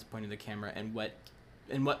fucking Nolan's pointing the camera and what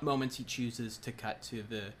moments he chooses to cut to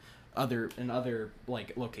another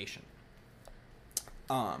like location.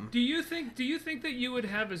 Do you think that you would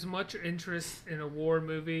have as much interest in a war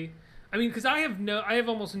movie? I mean, because I have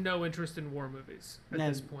almost no interest in war movies at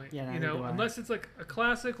this point. Yeah, unless it's like a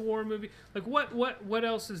classic war movie. Like what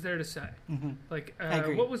else is there to say? Mm-hmm. Like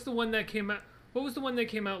what was the one that came out? What was the one that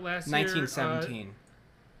came out last 1917. year?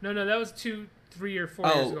 No, that was 2, 3, or 4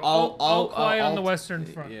 years ago. All Quiet on the Western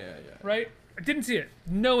Front. Yeah. Right? I didn't see it.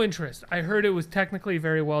 No interest. I heard it was technically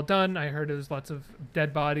very well done. I heard it was lots of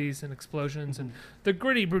dead bodies and explosions and the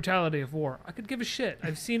gritty brutality of war. I could give a shit.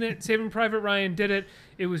 I've seen it. Saving Private Ryan did it.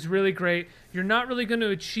 It was really great. You're not really going to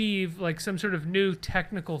achieve like some sort of new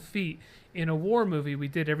technical feat in a war movie. We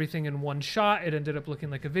did everything in one shot. It ended up looking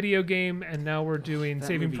like a video game, and now we're doing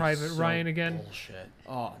Saving Private Ryan again. Bullshit.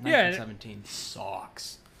 1917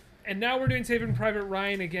 sucks. And now we're doing Saving Private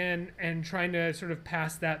Ryan again and trying to sort of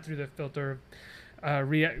pass that through the filter of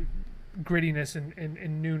grittiness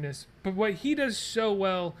and newness. But what he does so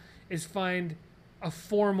well is find a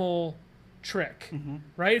formal trick,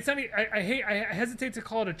 right? It's not. I hesitate to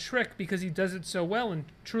call it a trick because he does it so well and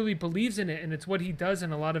truly believes in it, and it's what he does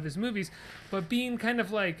in a lot of his movies. But being kind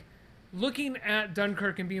of like looking at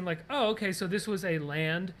Dunkirk and being like, oh, okay, so this was a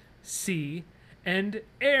land, sea, and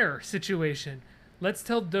air situation. Let's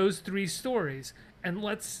tell those 3 stories, and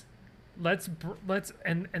let's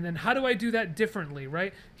and then how do I do that differently,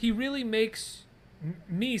 right? He really makes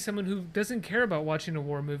me, someone who doesn't care about watching a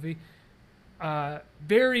war movie,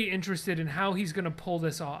 very interested in how he's going to pull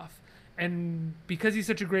this off. And because he's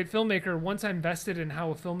such a great filmmaker, once I'm vested in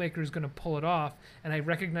how a filmmaker is going to pull it off, and I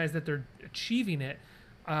recognize that they're achieving it,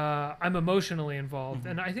 I'm emotionally involved.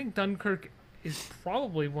 And I think Dunkirk is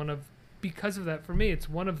probably because of that for me, it's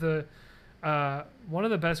one of the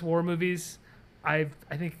best war movies I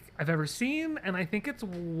think I've ever seen, and I think it's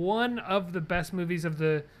one of the best movies of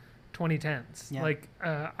the 2010s. Yeah. Like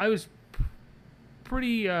I was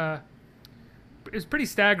pretty it was pretty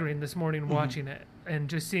staggering this morning watching it and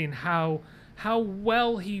just seeing how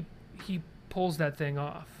well he pulls that thing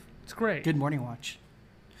off. It's great. Good morning watch.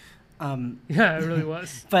 Yeah, it really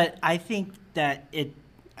was. But I think that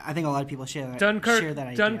I think a lot of people share that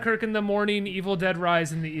idea. Dunkirk in the morning, Evil Dead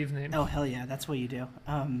Rise in the evening. Oh hell yeah, that's what you do.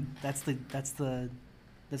 That's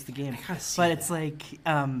the game. But it's like,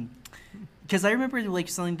 because I remember like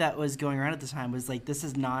something that was going around at the time was like, this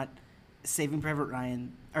is not Saving Private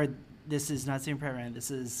Ryan, or this is not Saving Private Ryan. This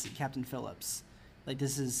is Captain Phillips. Like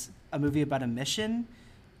this is a movie about a mission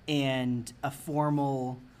and a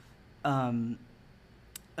formal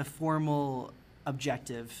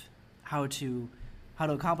objective, how to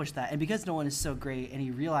accomplish that. And because Nolan is so great and he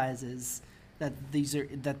realizes that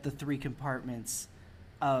the 3 compartments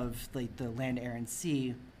of like the land, air, and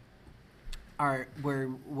sea were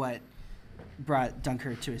what brought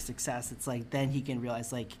Dunkirk to a success. It's like then he can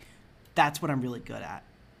realize like that's what I'm really good at.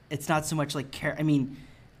 It's not so much like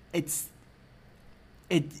it's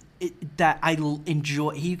that I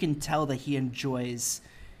enjoy. You can tell that he enjoys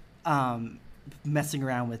messing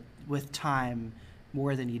around with time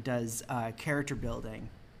more than he does character building.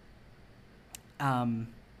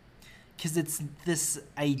 Because it's this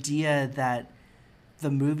idea that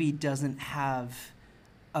the movie doesn't have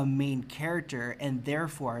a main character, and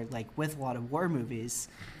therefore, like with a lot of war movies,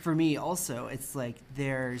 for me also, it's like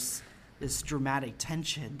there's this dramatic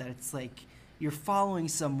tension that it's like you're following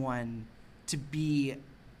someone to be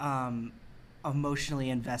emotionally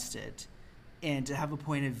invested and to have a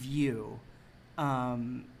point of view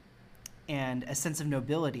and a sense of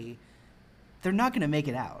nobility. They're not going to make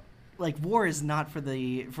it out. Like war is not for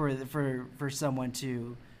someone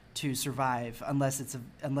to survive unless it's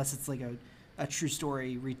like a true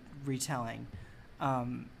story retelling.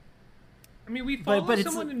 I mean, we follow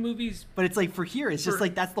someone in movies, but it's like for here, it's just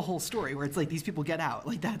like that's the whole story where it's like these people get out,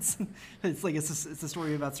 like that's it's like it's a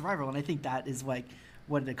story about survival, and I think that is like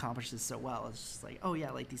what it accomplishes so well. It's just like, oh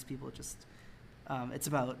yeah, like these people just it's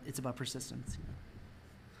about persistence. You know?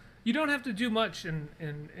 You don't have to do much in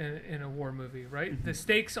a war movie, right? Mm-hmm. The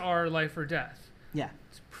stakes are life or death. Yeah,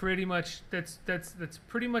 it's pretty much that's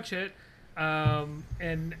pretty much it.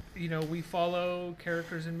 And you know, we follow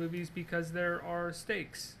characters in movies because there are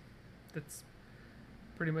stakes. That's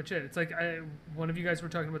pretty much it. It's like one of you guys were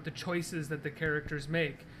talking about the choices that the characters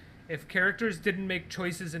make. If characters didn't make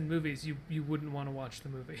choices in movies, you wouldn't want to watch the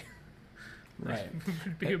movie. Right.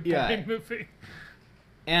 It would be a boring movie.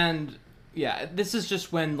 And yeah, this is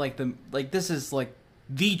just when this is like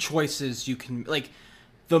the choices you can, like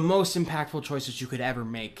the most impactful choices you could ever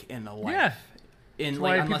make in a life. Yeah. In That's like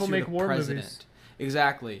why unless people you're make the war president. Movies.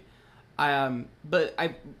 Exactly. But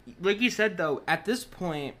like you said though, at this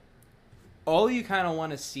point, all you kind of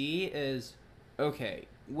want to see is, okay,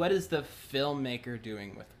 what is the filmmaker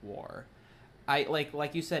doing with war?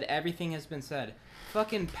 Like you said, everything has been said.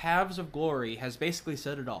 Fucking Paths of Glory has basically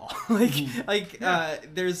said it all.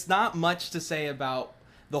 There's not much to say about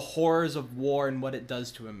the horrors of war and what it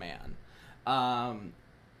does to a man.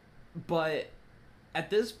 But at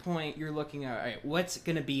this point, you're looking at, all right, what's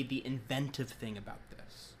going to be the inventive thing about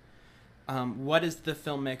this? What is the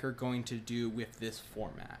filmmaker going to do with this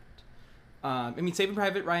format? I mean, Saving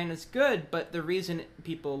Private Ryan is good, but the reason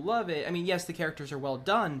people love it, I mean, yes, the characters are well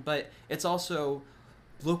done, but it's also,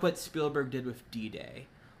 look what Spielberg did with D-Day.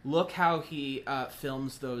 Look how he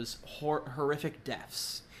films those horrific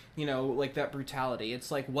deaths, you know, like that brutality. It's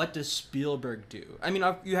like, what does Spielberg do? I mean,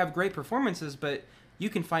 you have great performances, but you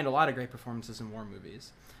can find a lot of great performances in war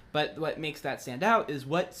movies. But what makes that stand out is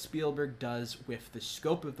what Spielberg does with the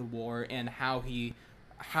scope of the war and how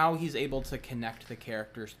he's able to connect the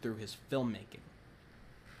characters through his filmmaking.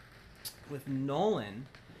 With Nolan,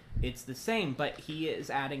 it's the same, but he is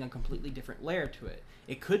adding a completely different layer to it.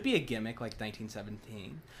 It could be a gimmick like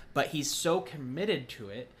 1917, but he's so committed to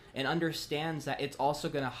it and understands that it's also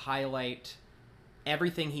going to highlight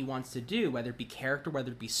everything he wants to do, whether it be character,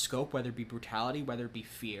 whether it be scope, whether it be brutality, whether it be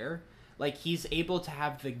fear. Like, he's able to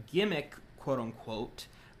have the gimmick, quote unquote,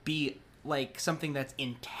 be like something that's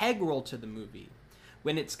integral to the movie.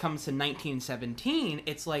 When it comes to 1917,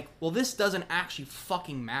 it's like, well, this doesn't actually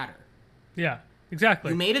fucking matter. Yeah,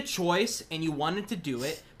 exactly. You made a choice and you wanted to do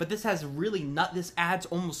it, but this has really this adds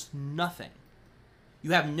almost nothing.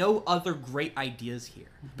 You have no other great ideas here.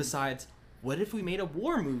 Besides, what if we made a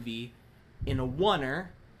war movie in a oneer,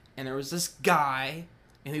 and there was this guy,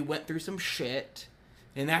 and he went through some shit,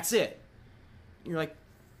 and that's it. You're like,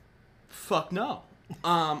 fuck no.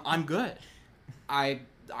 I'm good.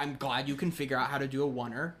 I'm glad you can figure out how to do a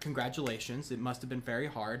oneer. Congratulations. It must have been very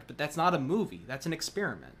hard, but that's not a movie. That's an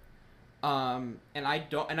experiment. And I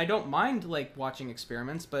don't mind like watching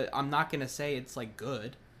experiments, but I'm not gonna say it's like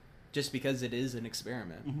good, just because it is an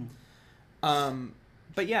experiment. Mm-hmm.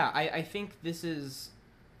 But yeah, I think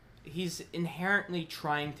he's inherently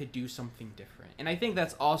trying to do something different, and I think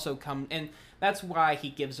that's also and that's why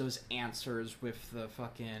he gives those answers with the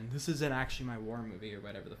fucking, this isn't actually my war movie or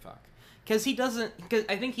whatever the fuck. Because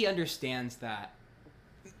I think he understands that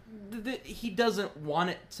he doesn't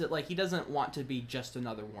want it to, like, he doesn't want to be just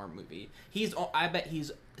another war movie. I bet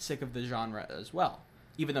he's sick of the genre as well,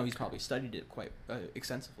 even though he's probably studied it quite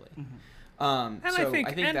extensively. Mm-hmm. I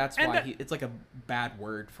think that's why it's like a bad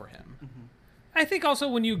word for him. Mm-hmm. I think also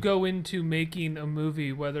when you go into making a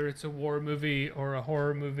movie, whether it's a war movie or a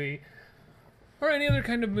horror movie or any other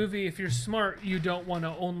kind of movie, if you're smart, you don't want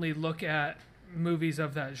to only look at movies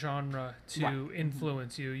of that genre to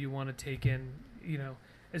influence you. You want to take in, you know,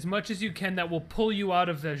 as much as you can that will pull you out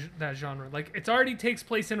of that genre. Like, it already takes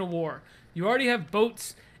place in a war. You already have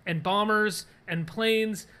boats and bombers and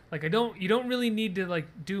planes. Like, you don't really need to like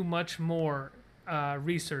do much more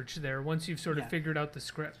research there once you've sort of figured out the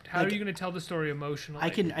script. How are you going to tell the story emotionally? I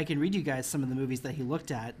can read you guys some of the movies that he looked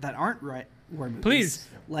at that aren't war movies. Please.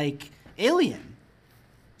 Like Alien,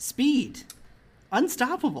 Speed,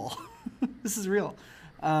 Unstoppable. This is real.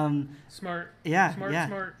 Smart. Yeah.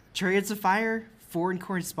 Smart. Chariots of Fire, Foreign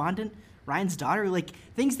Correspondent, Ryan's Daughter, like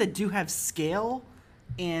things that do have scale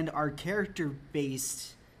and are character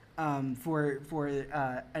based for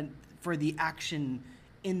the action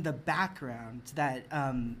in the background. That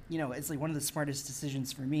you know, it's like one of the smartest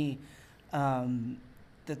decisions for me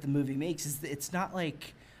that the movie makes is it's not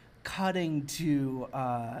like cutting to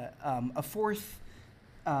a fourth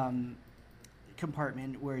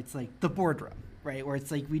compartment where it's like the boardroom, right? Where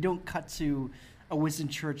it's like we don't cut to a Winston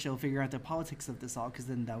Churchill figuring out the politics of this all, because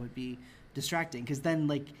then that would be distracting. Because then,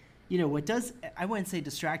 like, what does, I wouldn't say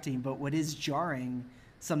distracting, but what is jarring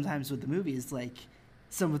sometimes with the movie is like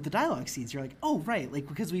some of the dialogue scenes. You're like, oh, right. Like,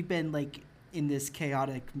 because we've been like in this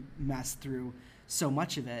chaotic mess through so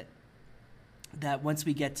much of it that once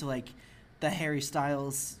we get to like the Harry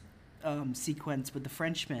Styles sequence with the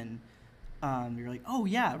Frenchman, you're like, oh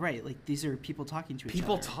yeah, right. Like these are people talking to each other.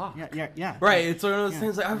 People talk. Yeah. Right. It's one of those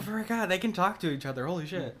things like, oh my God, they can talk to each other. Holy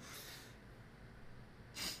shit.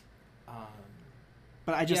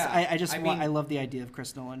 But I love the idea of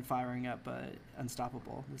Chris Nolan firing up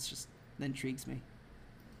Unstoppable. That intrigues me.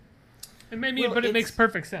 It makes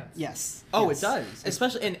perfect sense. Yes. Oh, yes. It does.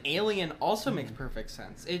 Especially, and Alien also makes perfect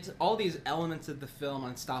sense. It's all these elements of the film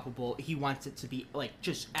Unstoppable. He wants it to be like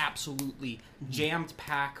just absolutely jammed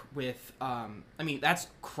packed with. That's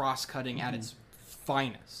cross-cutting at its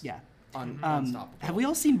finest. Yeah. Unstoppable. Have we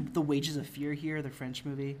all seen The Wages of Fear here, the French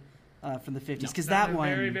movie from the 50s? Because that one,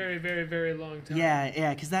 very, very, very, very long time.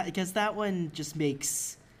 Yeah. Because that one just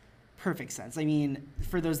makes perfect sense. I mean,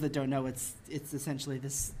 for those that don't know, it's essentially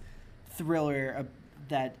this thriller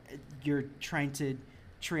that you're trying to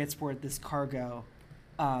transport this cargo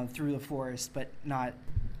through the forest, but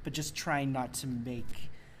just trying not to make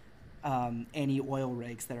any oil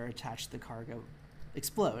rigs that are attached to the cargo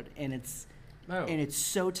explode, and it's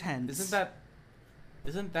so tense.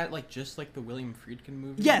 Isn't that like just like the William Friedkin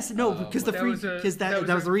movie? Yes, no, because that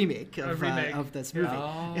was a remake of this movie.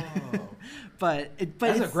 Oh. but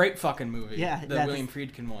that's a great fucking movie. Yeah, the William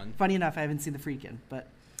Friedkin one. Funny enough, I haven't seen the Friedkin, but.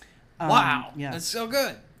 Wow, yeah, that's so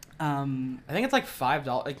good. I think it's like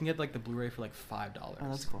 $5. I can get like the Blu-ray for like $5. Oh,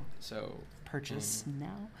 that's cool. So purchase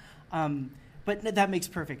now. But that makes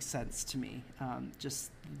perfect sense to me. Just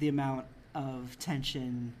the amount of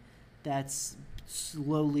tension that's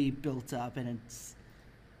slowly built up, and it's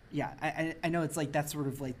I know it's like that's sort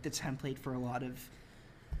of like the template for a lot of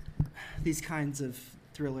these kinds of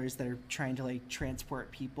thrillers that are trying to like transport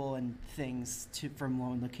people and things from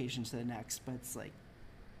one location to the next, but it's like.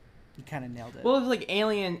 You kind of nailed it. Well, it's like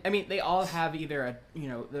Alien. I mean, they all have either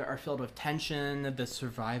they are filled with tension, the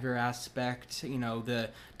survivor aspect, the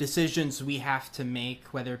decisions we have to make,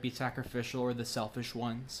 whether it be sacrificial or the selfish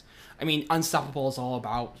ones. I mean, Unstoppable is all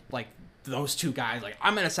about like those two guys. Like,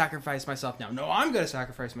 I'm gonna sacrifice myself now. No, I'm gonna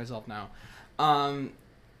sacrifice myself now.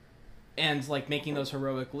 And like making those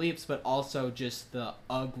heroic leaps, but also just the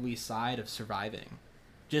ugly side of surviving.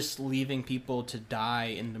 Just leaving people to die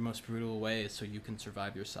in the most brutal ways so you can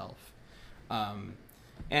survive yourself.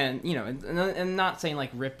 And not saying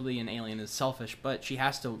like Ripley in Alien is selfish, but she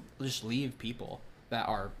has to just leave people that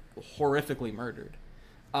are horrifically murdered.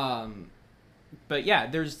 But yeah,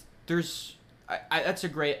 there's that's a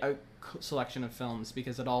great selection of films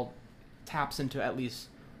because it all taps into at least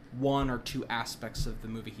one or two aspects of the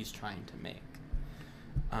movie he's trying to make.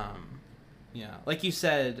 Like you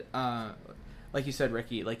said,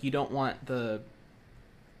 Ricky, like you don't want to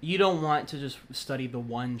just study the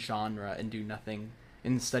one genre and do nothing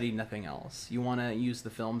and study nothing else. You want to use the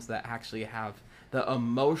films that actually have the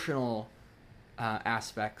emotional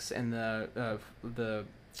aspects and the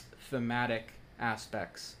thematic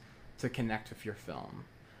aspects to connect with your film,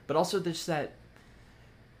 but also just that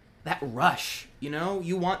rush.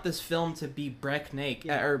 You want this film to be breakneck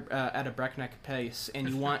at a breakneck pace, and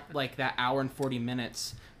you want like that hour and 40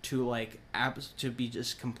 minutes to to be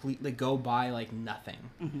just completely go by like nothing.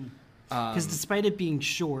 Because despite it being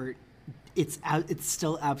short, it's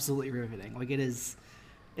still absolutely riveting. Like it is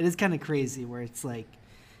kind of crazy where it's like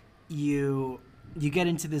you get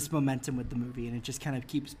into this momentum with the movie and it just kind of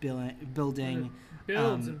keeps building. It builds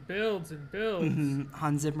and builds and builds.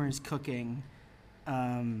 Hans Zimmer's cooking,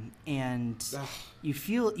 and you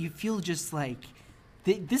feel just like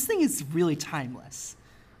this thing is really timeless.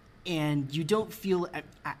 And you don't feel,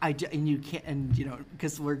 and you can't, and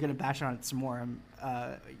because we're gonna bash on it some more.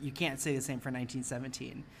 You can't say the same for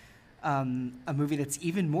 1917, a movie that's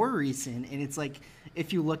even more recent. And it's like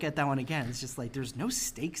if you look at that one again, it's just like there's no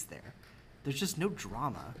stakes there, there's just no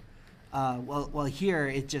drama. Well, here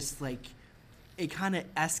it just like it kind of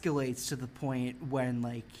escalates to the point when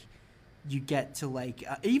like you get to like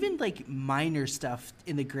even like minor stuff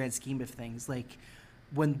in the grand scheme of things, like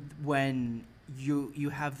when you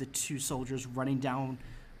have the two soldiers running down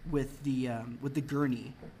with the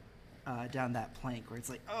gurney down that plank where it's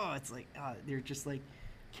like they're just like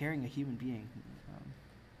carrying a human being.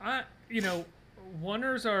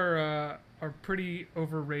 Oneers are pretty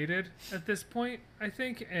overrated at this point, I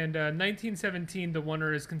think. And 1917, the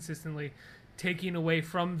Oneer is consistently taking away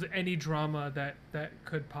from any drama that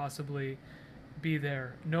could possibly be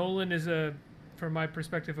there. Nolan is from my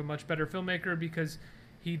perspective, a much better filmmaker because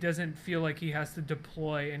he doesn't feel like he has to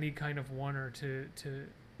deploy any kind of Oneer to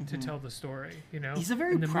to tell the story. He's a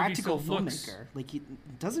very practical filmmaker. Like he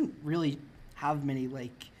doesn't really have many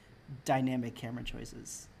like dynamic camera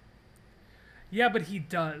choices. Yeah, but he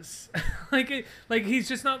does. like he's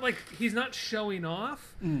just not like he's not showing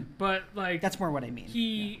off. But like that's more what I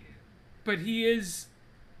mean. But he is.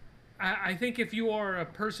 I think if you are a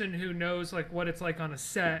person who knows like what it's like on a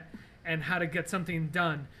set and how to get something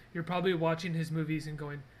done, you're probably watching his movies and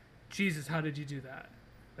going, Jesus, how did you do that?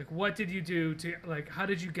 Like, what did you do to, like, how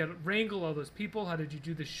did you wrangle all those people? How did you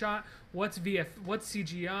do the shot? What's what's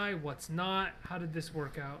CGI? What's not? How did this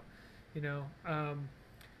work out?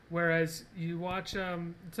 Whereas you watch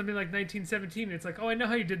something like 1917, and it's like, oh, I know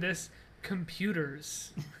how you did this.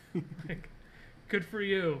 Computers. Like, good for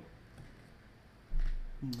you.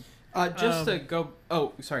 Just to go...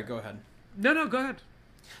 Oh, sorry, go ahead. No, go ahead.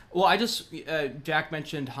 Well, Jack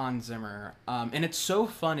mentioned Hans Zimmer, and it's so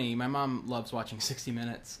funny. My mom loves watching 60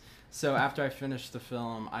 Minutes. So after I finished the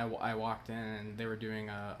film, I walked in and they were doing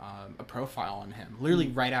a profile on him, literally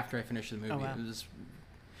right after I finished the movie. Oh, wow. It was,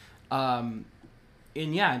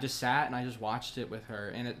 and yeah, I just sat and I just watched it with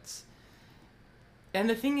her, and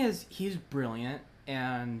the thing is, he's brilliant,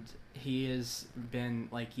 and he has been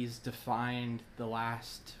he's defined the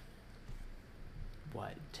last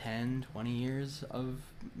 10, 20 years of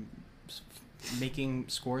making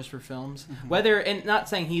scores for films. And not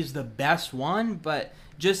saying he's the best one, but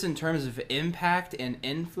just in terms of impact and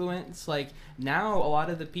influence, like now a lot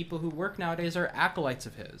of the people who work nowadays are acolytes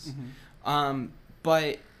of his.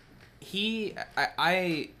 But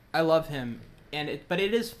I love him, but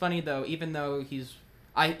it is funny though, even though he's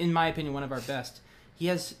in my opinion one of our best, he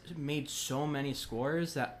has made so many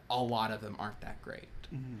scores that a lot of them aren't that great.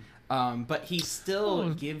 But he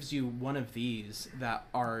still gives you one of these that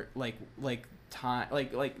are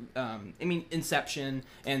Inception,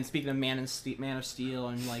 and speaking of Man of Steel,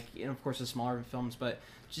 and of course the smaller films, but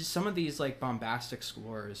just some of these bombastic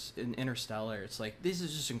scores in Interstellar. It's like these are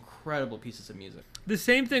just incredible pieces of music. The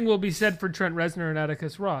same thing will be said for Trent Reznor and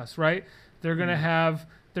Atticus Ross, right? They're gonna have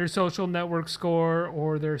their Social Network score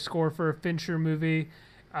or their score for a Fincher movie,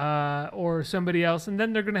 or somebody else, and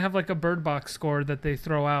then they're gonna have a Bird Box score that they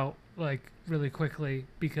throw out really quickly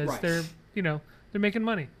because they're making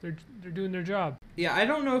money. They're doing their job. Yeah, I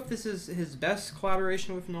don't know if this is his best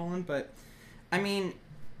collaboration with Nolan, but I mean,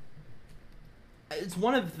 it's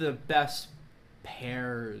one of the best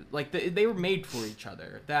pairs. They were made for each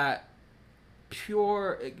other. That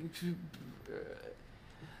pure.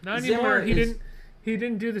 Not anymore. He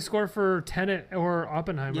didn't do the score for Tenet or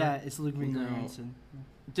Oppenheimer. Yeah, it's Ludwig Göransson.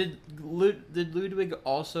 Did Ludwig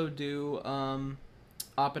also do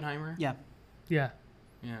Oppenheimer? Yeah.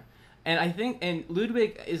 And I think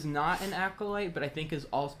Ludwig is not an acolyte, but I think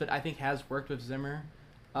has worked with Zimmer.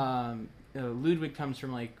 Ludwig comes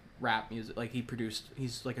from rap music.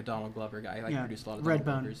 He's a Donald Glover guy. Produced a lot of Donald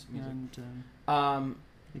Glover's music. And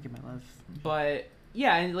Making My Love. But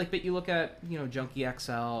yeah, and but you look at Junkie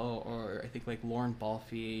XL, or I think Lauren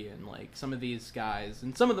Balfe, and some of these guys,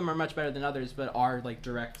 and some of them are much better than others, but are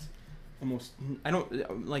direct, almost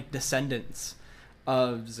descendants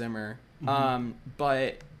of Zimmer.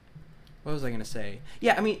 But what was I gonna say?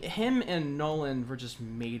 Yeah, I mean, him and Nolan were just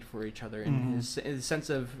made for each other in the sense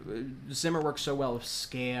of Zimmer works so well with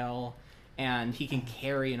scale, and he can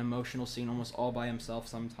carry an emotional scene almost all by himself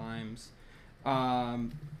sometimes.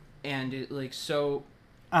 And it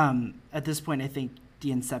at this point, I think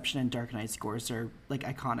the Inception and Dark Knight scores are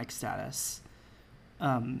iconic status.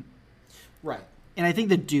 Right. And I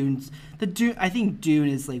think Dune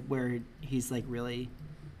is where he's really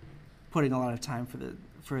putting a lot of time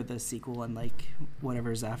for the sequel and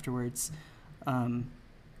whatever's afterwards. I'm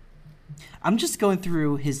just going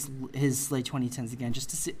through his late 2010s again,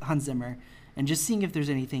 just to see Hans Zimmer and just seeing if there's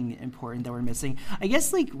anything important that we're missing. I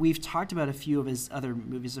guess we've talked about a few of his other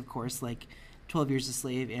movies, of course, 12 Years a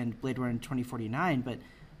Slave and Blade Runner 2049, but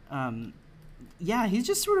yeah, he's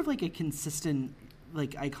just sort of a consistent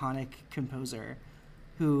iconic composer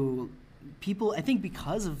who people, I think,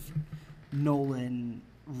 because of Nolan,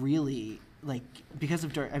 really because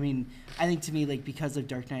of I think to me because of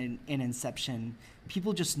Dark Knight and Inception,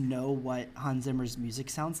 people just know what Hans Zimmer's music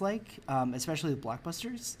sounds like, especially with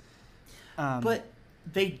blockbusters. But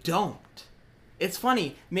they don't. It's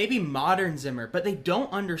funny, maybe modern Zimmer, but they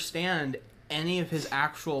don't understand any of his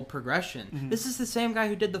actual progression. This is the same guy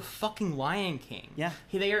who did the fucking Lion King. Yeah.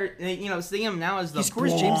 See him now as the he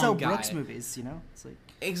scores James L. Brooks movies, It's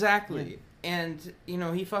exactly. Yeah. And,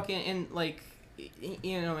 he fucking,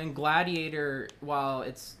 in Gladiator, while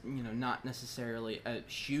it's, not necessarily a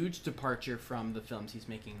huge departure from the films he's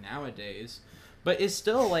making nowadays, but it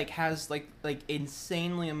still like has like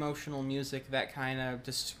insanely emotional music that kind of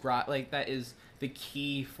describe like that is the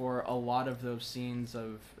key for a lot of those scenes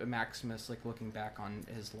of Maximus like looking back on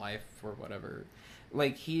his life or whatever.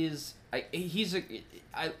 Like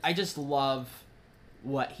I just love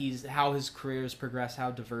how his career has progressed, how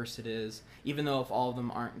diverse it is, even though if all of them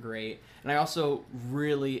aren't great. And I also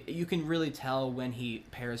you can really tell when he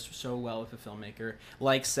pairs so well with a filmmaker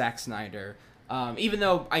like Zack Snyder. Even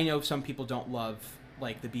though I know some people don't love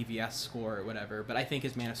like the BVS score or whatever, but I think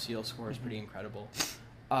his Man of Steel score is pretty incredible.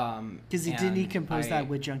 Because didn't he compose that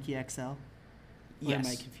with Junkie XL? Yes.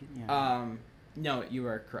 Am I confused? Yeah. No, you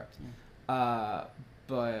are correct. Yeah.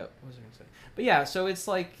 But what was I going to say? But yeah, so it's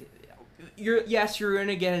like you're going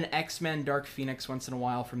to get an X-Men Dark Phoenix once in a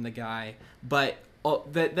while from the guy, but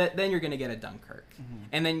then you're going to get a Dunkirk.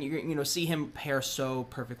 And then you see him pair so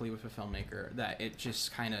perfectly with a filmmaker that it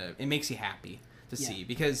just kind of it makes you happy to see,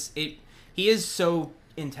 because he is so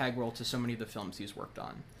integral to so many of the films he's worked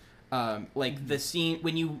on. The scene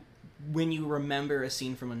when you remember a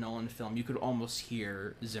scene from a Nolan film, you could almost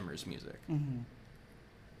hear Zimmer's music.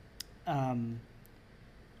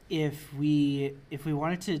 If we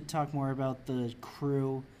wanted to talk more about the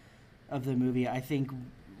crew of the movie, I think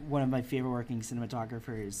one of my favorite working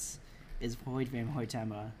cinematographers is Void Van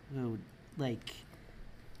Hoytema, who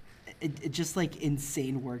it just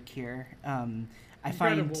insane work here.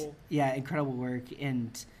 Incredible. Incredible work,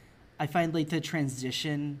 and I find the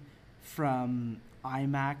transition from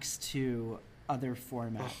IMAX to other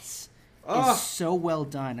formats is so well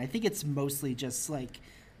done. I think it's mostly just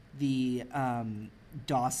the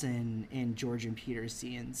Dawson and George and Peter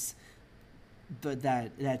scenes, but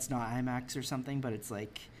that's not IMAX or something, but it's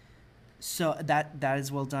so that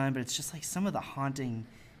is well done. But it's just some of the haunting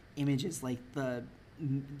images, like the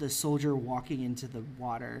soldier walking into the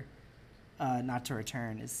water not to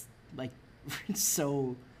return, is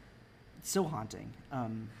so haunting.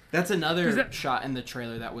 That's another shot in the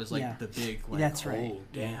trailer that was the big that's right. Oh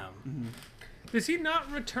damn. Mm-hmm. Does he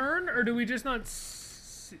not return, or do we just not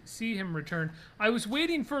see him return? I was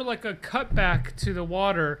waiting for a cutback to the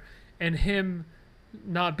water and him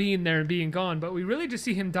not being there and being gone, but we really just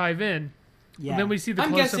see him dive in. Yeah. And then we see the I'm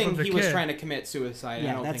close-up guessing of the he kid. was trying to commit suicide.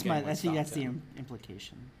 Yeah, I think that's the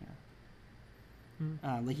implication.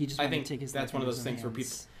 Yeah. He just wanted to take his life. That's one of those things hands. where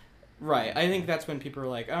people. Right. I think that's when people are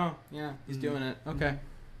like, "Oh, yeah, he's doing it." Okay.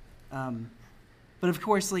 But of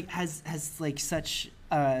course, has such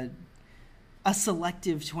a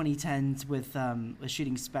selective 2010s with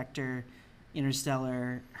Shooting Spectre,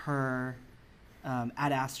 Interstellar, Her,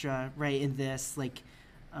 Ad Astra, right? In this,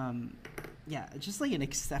 just an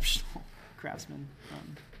exceptional craftsman.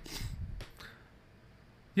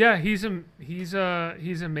 Yeah, he's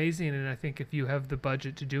amazing, and I think if you have the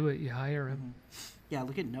budget to do it, you hire him. Yeah,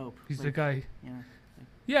 look at Nope. He's the guy. Yeah.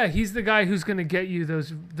 Yeah, he's the guy who's going to get you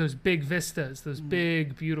those big vistas, those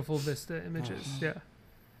big, beautiful vista images. Yeah.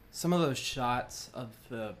 Some of those shots of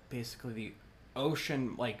basically the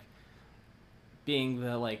ocean, being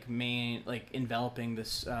the main, enveloping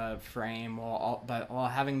this frame while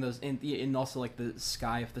having those and also the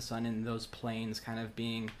sky of the sun and those planes kind of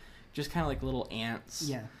being just kind of little ants.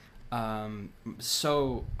 Yeah. It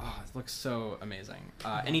looks so amazing.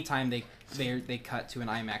 Anytime they cut to an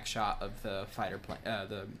IMAX shot of the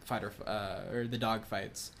the dog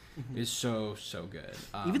fights is so good.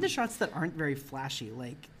 Even the shots that aren't very flashy,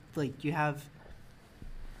 you have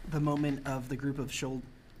the moment of the group of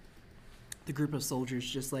soldiers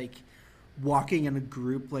just walking in a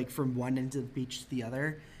group from one end of the beach to the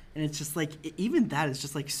other, and it's just even that is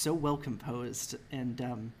just so well composed,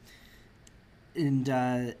 and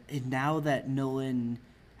now that Nolan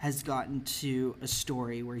has gotten to a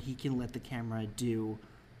story where he can let the camera do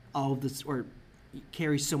all of this or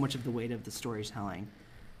carry so much of the weight of the storytelling,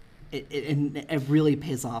 it really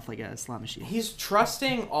pays off like a slot machine. He's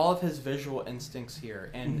trusting all of his visual instincts here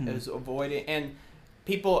and is avoiding. And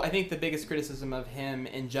people, I think the biggest criticism of him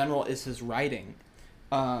in general is his writing.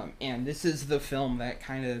 And this is the film that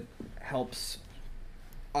kind of helps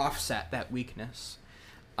offset that weakness.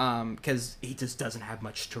 Because he just doesn't have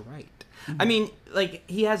much to write. I mean,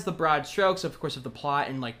 he has the broad strokes, of course, of the plot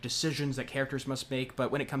and decisions that characters must make, but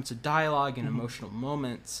when it comes to dialogue and emotional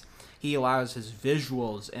moments, he allows his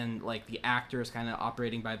visuals and the actors kind of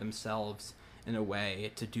operating by themselves in a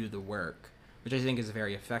way to do the work, which I think is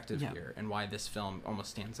very effective here, and why this film almost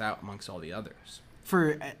stands out amongst all the others.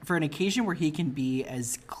 For an occasion where he can be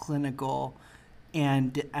as clinical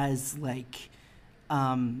and as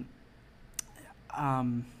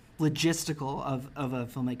logistical of a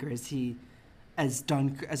filmmaker as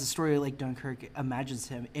a story like Dunkirk imagines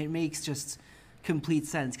him, it makes just complete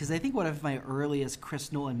sense, because I think one of my earliest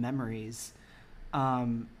Chris Nolan memories,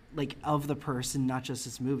 like of the person, not just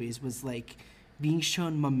his movies, was like being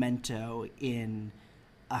shown Memento in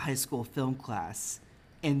a high school film class,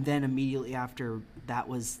 and then immediately after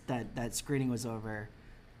that screening was over,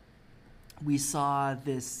 we saw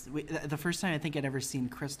this. The first time I think I'd ever seen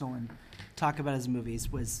Chris Nolan talk about his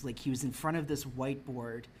movies was like he was in front of this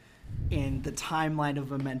whiteboard, and the timeline of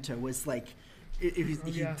Memento was like.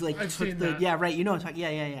 I've seen that. Yeah, right. You know what I'm talking.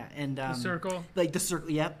 Yeah. And the circle. Like the circle.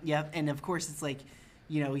 Yep. And of course, it's like,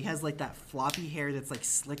 you know, he has like that floppy hair that's like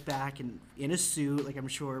slicked back and in a suit. Like I'm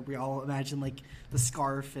sure we all imagine like the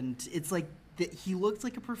scarf, and it's like he looks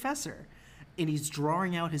like a professor, and he's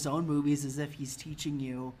drawing out his own movies as if he's teaching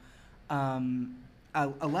you a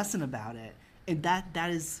lesson about it. And that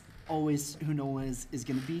is always who Nolan is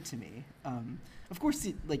going to be to me. Of course,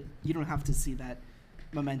 like you don't have to see that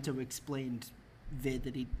Memento explained vid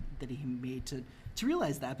that he made to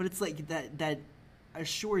realize that, but it's like that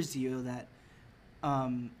assures you that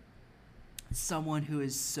someone who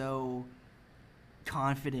is so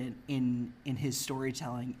confident in his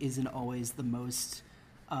storytelling isn't always the most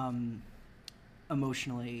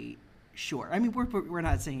emotionally sure. I mean, we're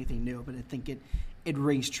not saying anything new, but I think it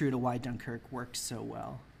rings true to why Dunkirk works so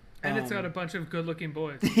well. And it's got a bunch of good-looking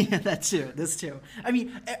boys. Yeah, that's too. I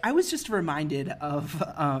mean, I was just reminded of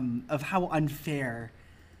how unfair,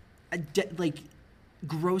 like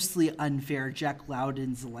grossly unfair, Jack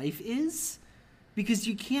Lowden's life is, because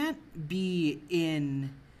you can't be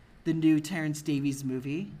in the new Terrence Davies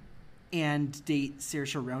movie and date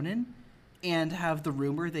Saoirse Ronan and have the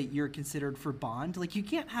rumor that you're considered for Bond. Like, you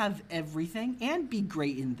can't have everything and be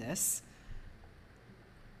great in this.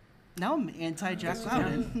 Now I'm anti-Jack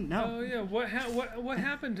Lowden. No. Oh yeah, what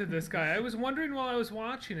happened to this guy? I was wondering while I was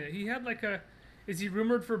watching it. He had like is he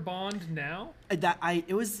rumored for Bond now?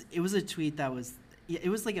 It was a tweet that was it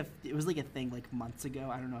was like a thing like months ago.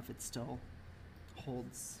 I don't know if it still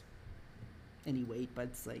holds any weight, but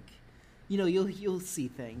it's like, you know, you'll see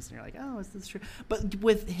things and you're like, oh, is this true? But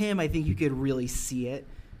with him, I think you could really see it,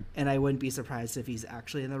 and I wouldn't be surprised if he's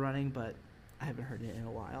actually in the running, but I haven't heard it in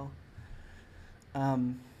a while.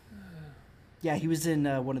 Yeah, he was in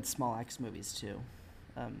one of the Small Axe movies too,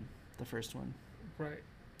 the first one. Right.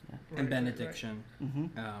 Yeah. And Benediction,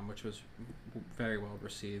 Mm-hmm. which was very well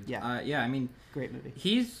received. Yeah. I mean, great movie.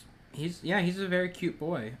 He's a very cute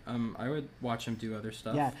boy. I would watch him do other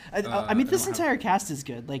stuff. Yeah, I mean, this entire cast is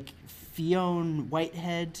good. Like Fionn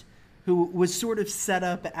Whitehead, who was sort of set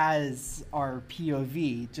up as our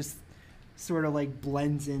POV, just sort of like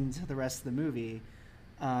blends into the rest of the movie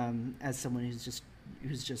as someone who's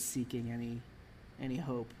just seeking any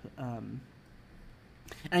hope.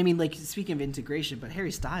 I mean, like, speaking of integration, but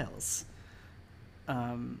Harry Styles,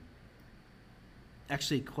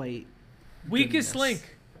 actually quite weakest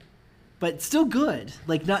link, but still good.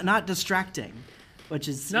 Like, not distracting, which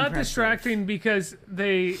is not impressive. Distracting because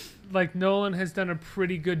Nolan has done a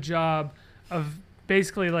pretty good job of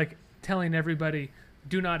basically like telling everybody,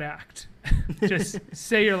 do not act, just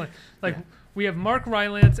say your line. Like yeah. We have Mark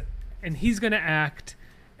Rylance, and he's gonna act.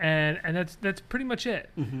 And that's pretty much it.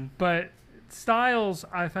 Mm-hmm. But Styles,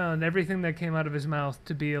 I found everything that came out of his mouth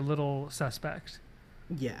to be a little suspect.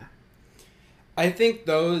 Yeah. I think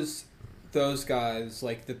those guys,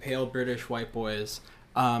 like the pale British white boys,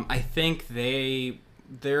 I think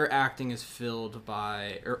their acting is filled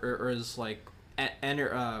by or is like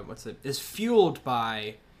is fueled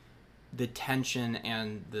by the tension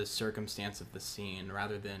and the circumstance of the scene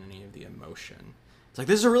rather than any of the emotion. It's like,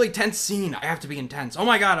 this is a really tense scene. I have to be intense. Oh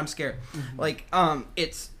my God, I'm scared. Mm-hmm. Like,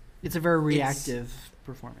 it's a very reactive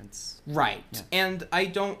performance. Right. Yeah. And I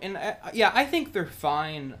think they're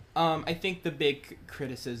fine. I think the big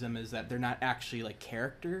criticism is that they're not actually like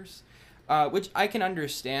characters, which I can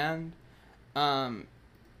understand. But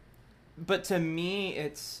to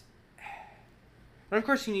me, but of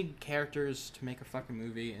course you need characters to make a fucking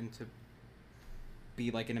movie and to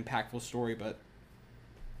be like an impactful story, but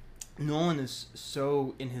Nolan is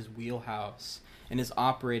so in his wheelhouse and is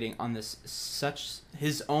operating on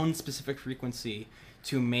his own specific frequency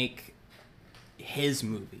to make his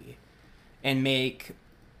movie and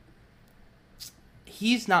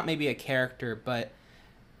he's not maybe a character, but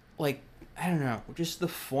like, I don't know, just the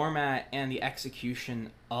format and the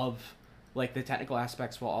execution of like the technical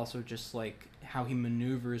aspects while also just like how he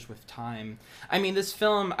maneuvers with time. I mean, this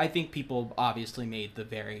film, I think people obviously made the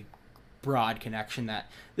very broad connection that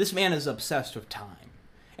this man is obsessed with time,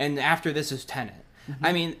 and after this is Tenet. Mm-hmm.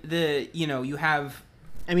 I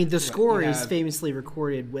mean, the score is famously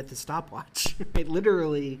recorded with a stopwatch, right?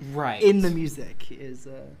 Literally, right in the music is.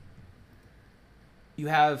 you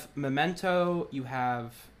have Memento, you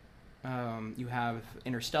have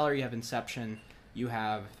Interstellar, you have Inception, you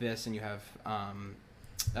have this, and you have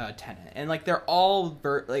Tenet, and like they're all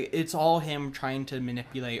it's all him trying to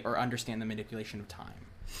manipulate or understand the manipulation of time,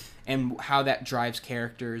 and how that drives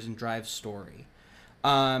characters and drives story.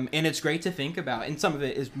 And it's great to think about, and some of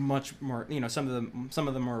it is much more, some of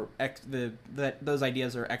them are those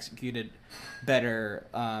ideas are executed better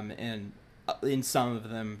in some of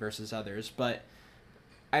them versus others, but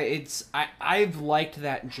I've liked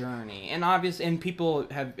that journey, and people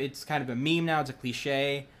have, it's kind of a meme now, it's a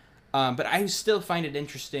cliche, but I still find it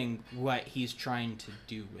interesting what he's trying to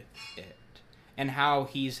do with it, and how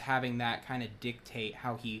he's having that kind of dictate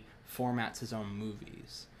how he formats his own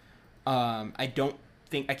movies. I can't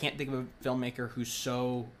think of a filmmaker who's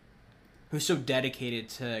so dedicated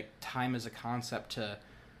to time as a concept to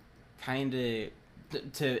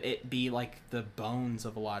it be like the bones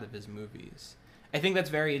of a lot of his movies. I think that's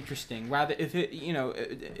very interesting. Rather, if it,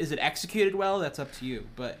 is it executed well, that's up to you.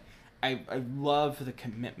 But I love the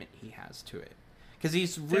commitment he has to it, because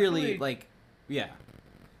he's really I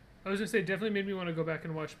was gonna say, definitely made me want to go back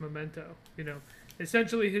and watch Memento.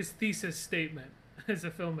 Essentially his thesis statement as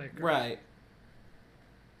a filmmaker. Right.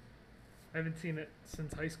 I haven't seen it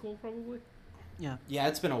since high school, probably. Yeah. Yeah,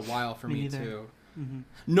 it's been a while for me too. Mm-hmm.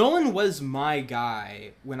 Nolan was my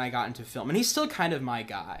guy when I got into film, and he's still kind of my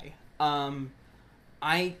guy.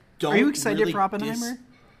 I don't. Are you excited really for Oppenheimer?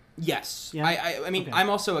 Yes. Yeah? I mean, okay. I'm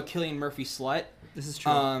also a Cillian Murphy slut. This is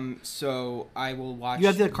true. So I will watch. You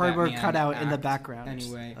have the cardboard Batman cutout in the background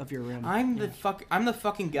anyway of your room. I'm the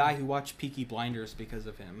fucking guy who watched Peaky Blinders because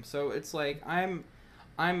of him. So it's like I'm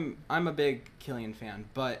a big Cillian fan,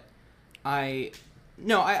 but I've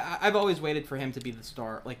always waited for him to be the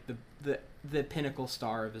star, like the pinnacle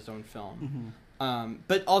star of his own film. Mm-hmm.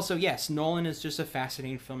 But also, yes, Nolan is just a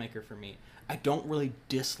fascinating filmmaker for me. I don't really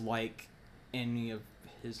dislike any of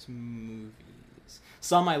his movies.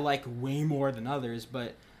 Some I like way more than others,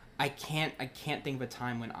 but I can't think of a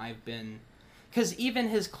time when I've been, because even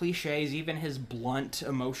his cliches, even his blunt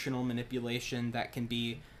emotional manipulation that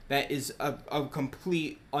is a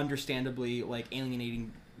complete, understandably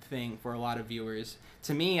alienating thing for a lot of viewers.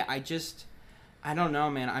 To me, I don't know,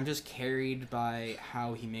 man. I'm just carried by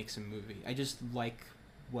how he makes a movie. I just like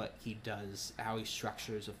what he does, how he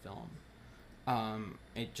structures a film.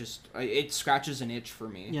 It scratches an itch for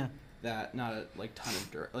me. Yeah. That not a ton of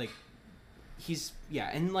he's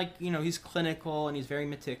he's clinical and he's very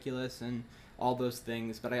meticulous and all those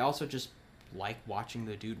things, but I also just like watching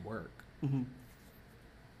the dude work. Mm-hmm.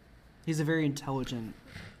 He's a very intelligent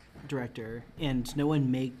director, and no one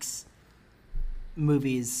makes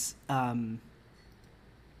movies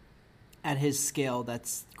at his scale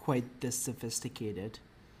that's quite this sophisticated.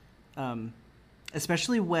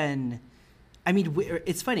 Especially when,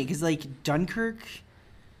 it's funny because Dunkirk,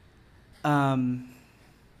 Dark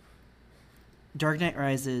Knight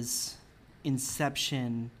Rises,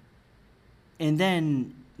 Inception, and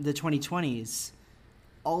then the 2020s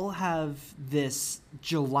all have this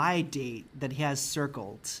July date that he has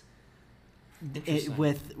circled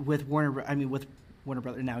with Warner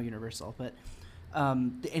Brothers, now Universal, but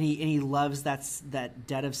and he loves that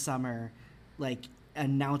dead of summer,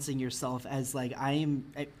 announcing yourself as to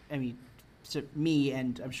me,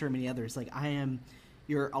 and I'm sure many others, I am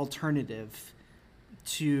your alternative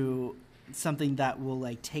to something that will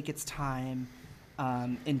take its time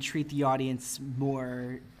and treat the audience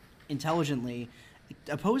more intelligently,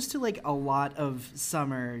 opposed to a lot of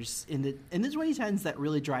summers in the 2010s that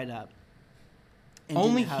really dried up.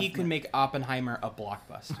 Only he could make Oppenheimer a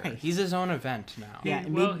blockbuster. Right. He's his own event now. Yeah,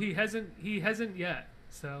 he hasn't yet.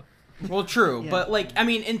 So. Well, true, yeah. But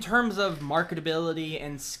in terms of marketability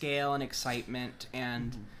and scale and excitement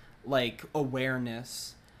and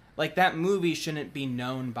awareness, that movie shouldn't be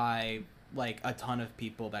known by a ton of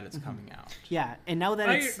people that it's coming out. Yeah, and now that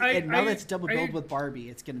it's double billed with Barbie,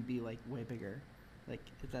 it's gonna be way bigger.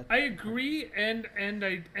 I agree, and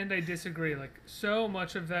I disagree. So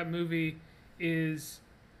much of that movie is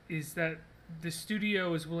that the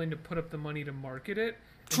studio is willing to put up the money to market it.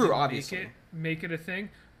 True, obviously. Make it a thing.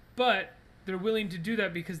 But they're willing to do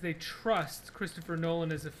that because they trust Christopher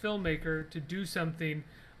Nolan as a filmmaker to do something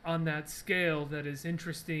on that scale that is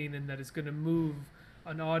interesting and that is going to move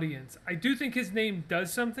an audience. I do think his name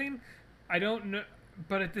does something. I don't know,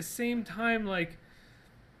 but at the same time,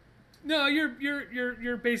 no,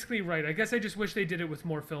 you're basically right. I guess I just wish they did it with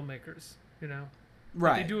more filmmakers.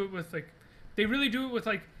 Right? They do it with they really do it with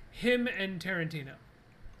him and Tarantino.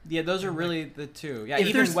 Yeah, those are really the two. Yeah,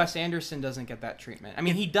 even Wes Anderson doesn't get that treatment. I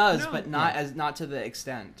mean, he does, but not to the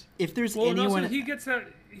extent. If there's anyone, also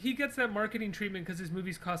he gets that marketing treatment because his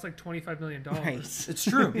movies cost like $25 million. Right. It's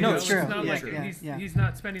true. No, it's true. It's not like he's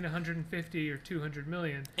not spending 150 or 200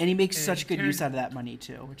 million. And he makes such good use out of that money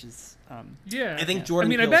too, which is I think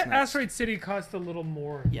Jordan. I bet Asteroid City cost a little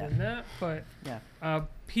more than that, but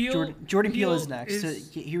Peele. Jordan Peele is next.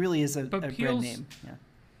 He really is a brand name. Yeah.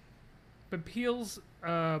 But Peele's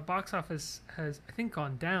box office has, I think,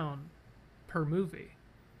 gone down per movie.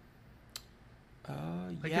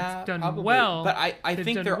 It's done probably. Well, but I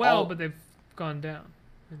think they're well, all... but they've gone down.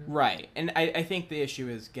 You know? Right, and I think the issue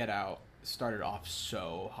is Get Out started off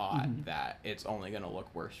so hot that it's only going to look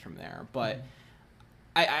worse from there. But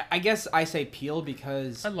I guess I say Peele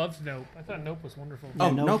because... I loved Nope. I thought Nope was wonderful.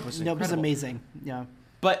 Nope was incredible. Nope was amazing, yeah.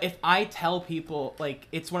 But if I tell people, like,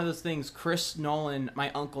 it's one of those things, Chris Nolan,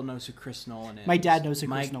 my uncle knows who Chris Nolan is. My dad knows who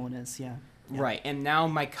Chris Nolan is, yeah. Right, and now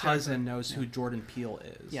my cousin knows who Jordan Peele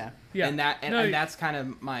is. Yeah. And that's kind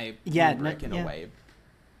of my rubric in a way.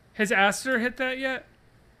 Has Aster hit that yet?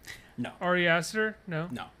 No. Ari Aster? No?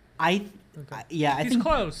 No. I think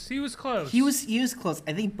close. He was close. He was close.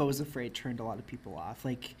 I think Beau's Afraid turned a lot of people off.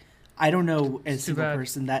 Like, I don't know a single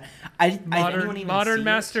person that modern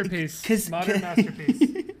masterpiece. Modern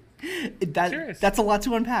masterpiece. That's a lot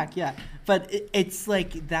to unpack. Yeah, but it's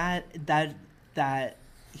like that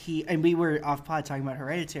he, and we were off pod talking about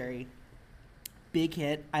Hereditary. Big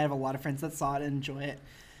hit. I have a lot of friends that saw it and enjoy it.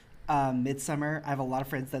 Midsummer. I have a lot of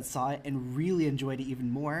friends that saw it and really enjoyed it even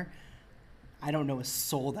more. I don't know a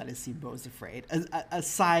soul that has seen Beau's Afraid,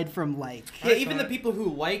 aside from like... Yeah, even the people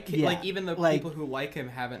who like him, people who like him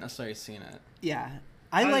haven't necessarily seen it. Yeah.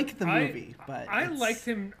 I like the movie, but... I liked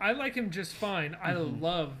him just fine. I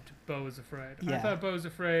loved Beau's Afraid. Yeah. I thought Beau's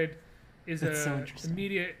Afraid is so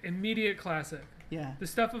immediate classic. Yeah. The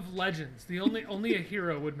stuff of legends. Only a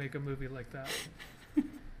hero would make a movie like that.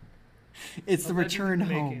 It's the return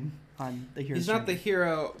home on the hero. He's not the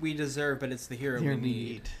hero we deserve, but it's the hero we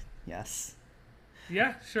need. Yes.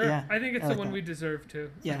 Yeah, sure. Yeah, I think it's the one we deserve too.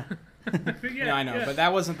 Yeah. No, I know, but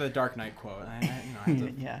that wasn't the Dark Knight quote.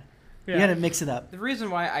 Yeah. You got to mix it up. The reason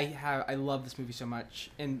why I love this movie so much,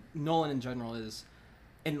 and Nolan in general is,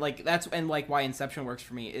 and why Inception works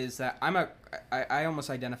for me is that I almost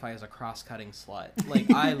identify as a cross-cutting slut. Like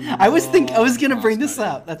I was gonna bring this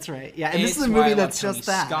up. That's right. Yeah, and this is a movie that's just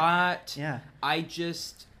that. Scott. Yeah. Like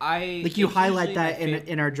you highlight that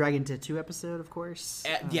in our Dragon Tattoo episode, of course.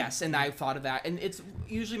 Yes, and I thought of that, and it's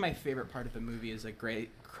usually my favorite part of the movie is a great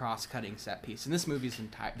cross-cutting set piece, and this movie is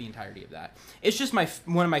the entirety of that. It's just my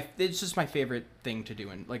favorite thing to do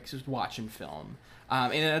and like just watch and film,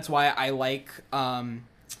 and that's why I like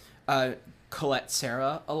Colette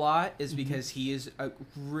Serra a lot, is because he is a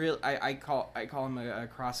real I call him a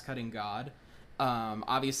cross-cutting god.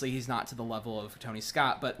 Obviously he's not to the level of Tony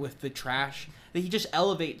Scott, but with the trash, that he just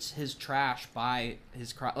elevates his trash by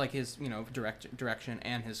his direction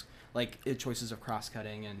and his choices of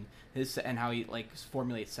cross-cutting and how he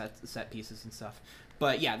formulates set pieces and stuff.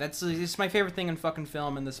 But yeah, it's my favorite thing in fucking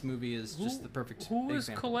film, and this movie is just the perfect example. Who is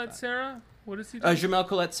Colette Serra? What is he doing? Jamel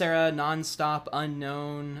Colette Serra, Nonstop,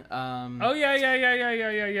 Unknown. Oh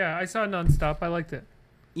yeah. I saw Nonstop. I liked it.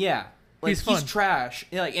 Yeah. He's trash,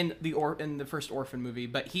 in the first Orphan movie,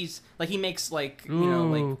 but he makes he makes the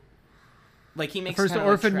first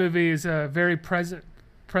Orphan movie is very present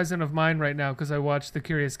of mine right now because I watched The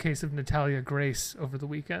Curious Case of Natalia Grace over the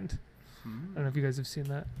weekend. I don't know if you guys have seen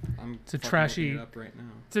that. It's a trashy, up right now.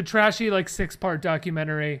 It's a trashy 6-part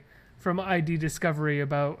documentary from ID Discovery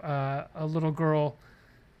about a little girl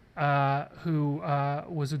who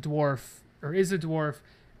was a dwarf or is a dwarf,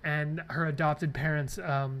 and her adopted parents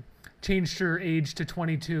changed her age to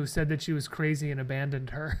 22, said that she was crazy and abandoned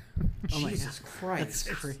her. Jesus Christ.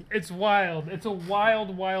 It's wild. It's a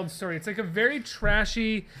wild story. It's like a very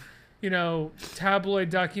trashy, tabloid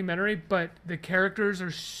documentary, but the characters are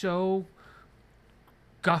so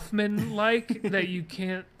Guffman-like that you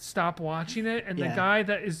can't stop watching it. And the guy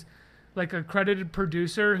that is like a credited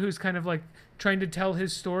producer who's kind of trying to tell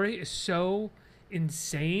his story is so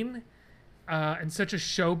insane and such a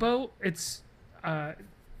showboat. It's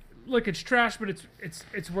it's trash, but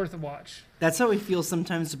it's worth a watch. That's how I feel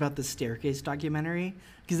sometimes about the Staircase documentary,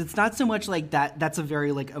 because it's not so much like that. That's a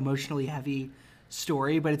very emotionally heavy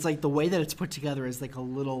story, but it's the way that it's put together is a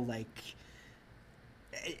little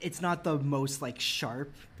it's not the most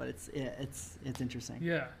sharp, but it's interesting.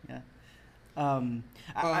 Yeah. I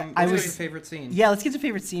was your favorite scene. Yeah, let's get to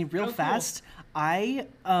favorite scene real fast. Cool.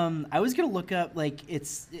 I was gonna look up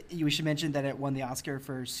we should mention that it won the Oscar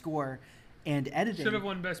for score. and editing. Should have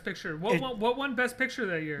won Best Picture. What won Best Picture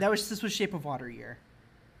that year? This was Shape of Water year.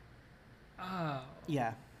 Oh.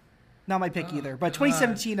 Yeah, not my pick either. But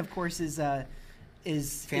 2017, of course, is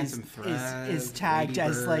Phantom Thread, is tagged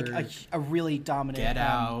as like a really dominant Get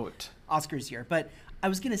Out Oscars year. But I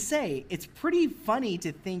was gonna say it's pretty funny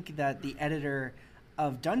to think that the editor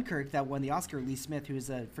of Dunkirk that won the Oscar, Lee Smith, who is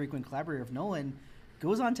a frequent collaborator of Nolan,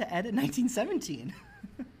 goes on to edit 1917.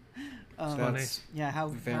 That's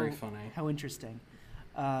very funny. How interesting.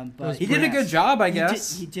 But he did a good job, I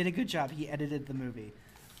guess. He did a good job. He edited the movie.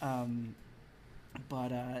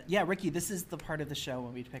 Ricky, this is the part of the show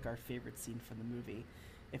when we pick our favorite scene from the movie.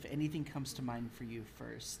 If anything comes to mind for you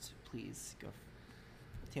first, please go.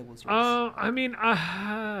 Table's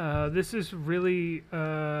yours. This is really.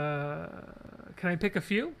 Can I pick a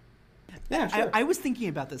few? Yeah, sure. I was thinking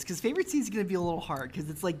about this because favorite scene is going to be a little hard because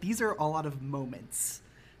it's like these are a lot of moments,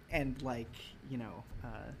 and like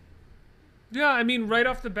Yeah, I mean, right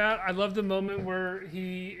off the bat, I love the moment where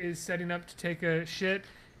he is setting up to take a shit,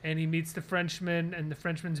 and he meets the Frenchman, and the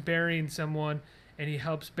Frenchman's burying someone, and he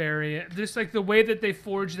helps bury it. Just like the way that they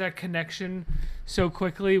forge that connection so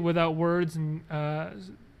quickly without words and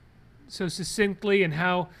so succinctly, and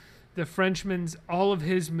how the Frenchman's, all of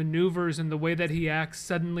his maneuvers and the way that he acts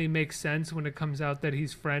suddenly makes sense when it comes out that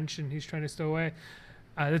he's French and he's trying to stow away.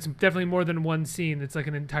 That's definitely more than one scene. It's like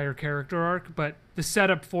an entire character arc, but the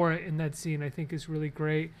setup for it in that scene I think is really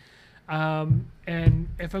great. And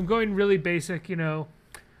if I'm going really basic,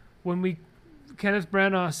 when Kenneth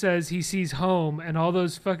Branagh says he sees home and all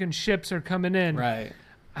those fucking ships are coming in, right?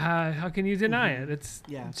 How can you deny it? It's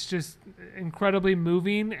just incredibly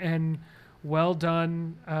moving and well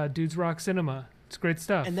done. Dudes rock cinema. It's great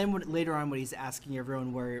stuff. And then later on, when he's asking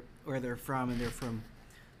everyone where they're from, and they're from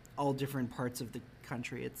all different parts of the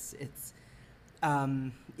country,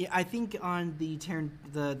 I think on the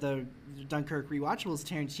Dunkirk rewatchables,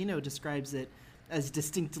 Tarantino describes it as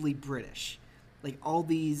distinctly British. Like all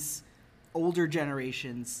these older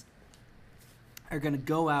generations are going to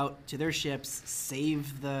go out to their ships,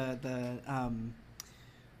 save the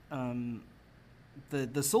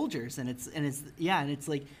soldiers, and it's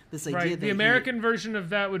like this idea that the American version of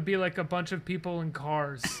that would be like a bunch of people in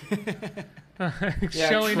cars.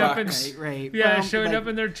 Showing up in showing up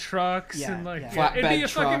in their trucks and like flatbed it'd be a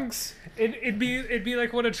trucks. It'd be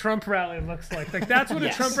like what a Trump rally looks like. Like that's what a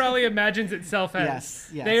Trump rally imagines itself as.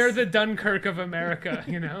 Yes. They are the Dunkirk of America,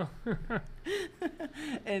 And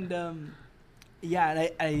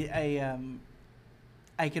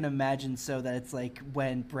I can imagine so that it's like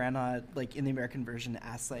when Branagh, like in the American version,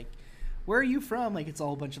 asks like, "Where are you from?" Like it's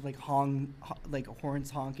all a bunch of like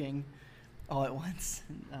horns honking, all at once.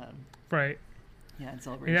 Right. Yeah, it's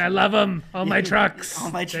celebration. Yeah, I love them. All my trucks.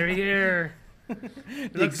 They're here.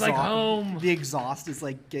 It looks like home. The exhaust is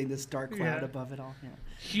like getting this dark cloud above it all. Yeah.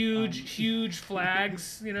 Huge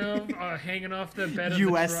flags, hanging off the bed of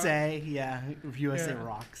USA, the truck. USA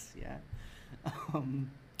rocks, yeah.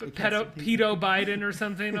 Pedo Biden or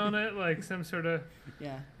something on it, like some sort of,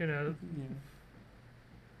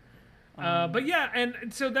 but yeah,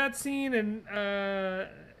 and so that scene, and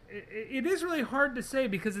it is really hard to say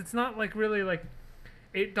because it's not like really like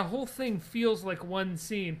the whole thing feels like one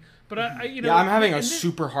scene. But I'm having a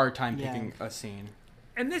super hard time picking a scene.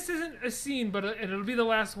 And this isn't a scene, but it'll be the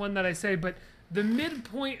last one that I say. But the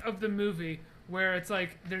midpoint of the movie, where it's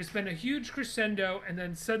like there's been a huge crescendo, and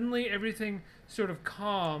then suddenly everything sort of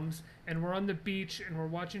calms, and we're on the beach, and we're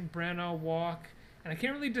watching Branagh walk. And I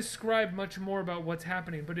can't really describe much more about what's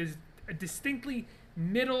happening, but it's a distinctly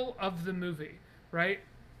middle of the movie, right?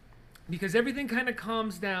 Because everything kind of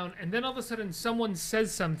calms down, and then all of a sudden someone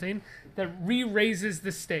says something that re-raises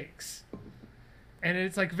the stakes. And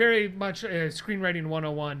it's like very much a screenwriting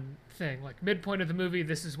 101 thing. Like midpoint of the movie,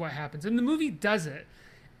 this is what happens. And the movie does it.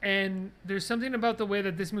 And there's something about the way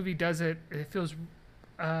that this movie does it. It feels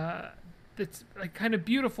that's like kind of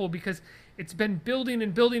beautiful because it's been building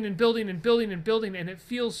and building and building and building and building, and it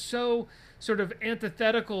feels so sort of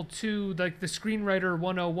antithetical to like the screenwriter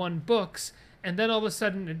 101 books. And then all of a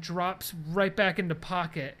sudden it drops right back into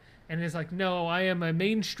pocket. And it's like, no, I am a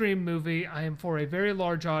mainstream movie. I am for a very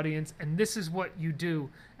large audience. And this is what you do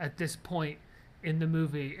at this point in the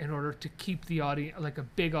movie in order to keep the audience, like a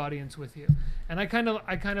big audience with you. And I kind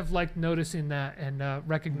of like noticing that and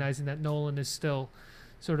recognizing that Nolan is still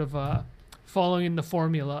sort of following the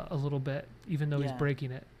formula a little bit, even though he's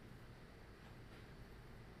breaking it.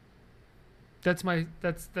 That's my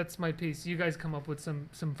piece. You guys come up with some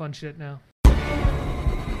fun shit now.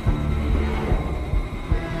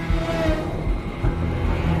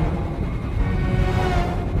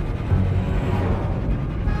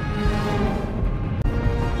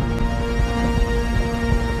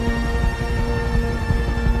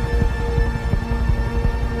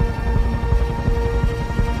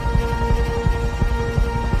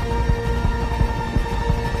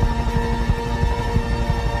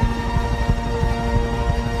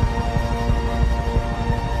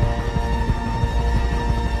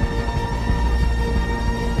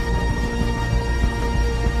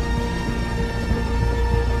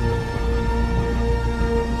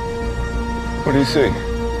 What do you see?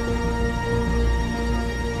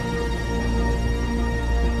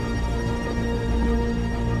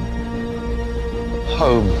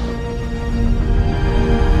 Home.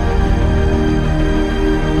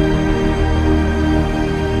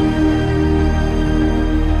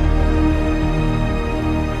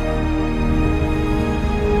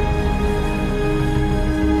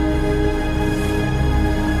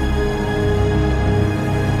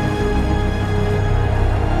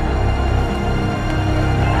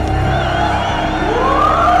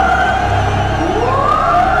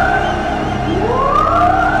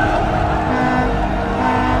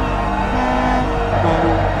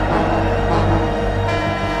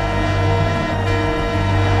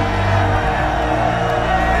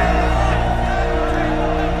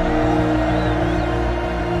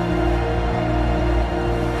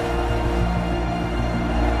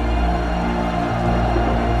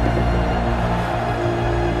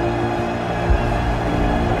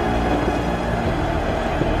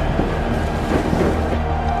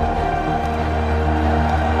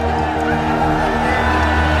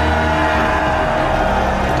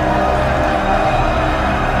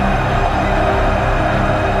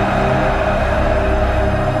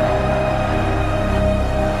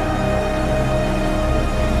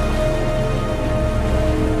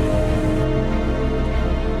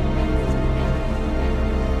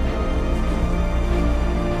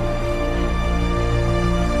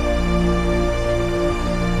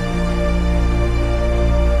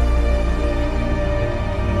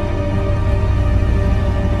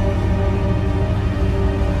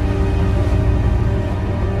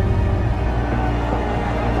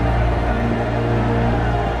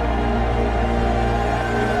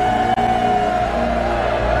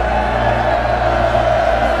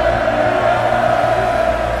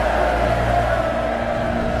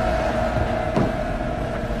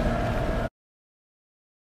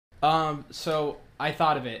 So I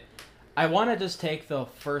thought of it. I want to just take the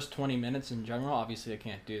first 20 minutes in general. Obviously, I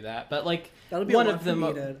can't do that, but like that'll be one of the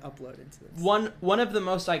to upload into this. One of the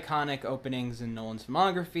most iconic openings in Nolan's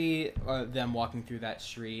filmography. Them walking through that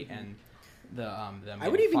street and them. I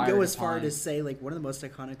would even go as far to say like one of the most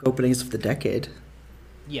iconic openings of the decade.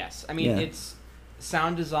 Yes, I mean it's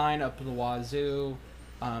sound design up to the wazoo.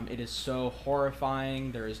 It is so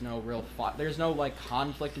horrifying. There is no real there's no like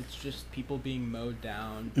conflict. It's just people being mowed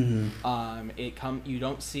down. Mm-hmm. You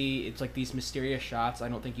don't see. It's like these mysterious shots. I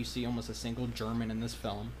don't think you see almost a single German in this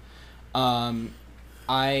film. But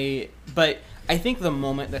I think the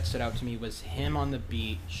moment that stood out to me was him on the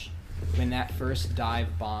beach when that first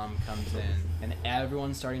dive bomb comes in and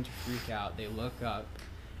everyone's starting to freak out. They look up,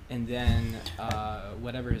 and then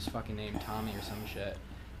whatever his fucking name, Tommy or some shit,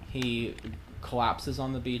 he collapses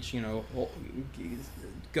on the beach,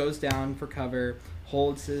 goes down for cover,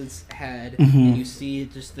 holds his head, and you see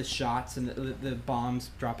just the shots and the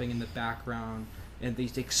bombs dropping in the background, and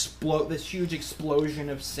this huge explosion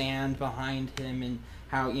of sand behind him, and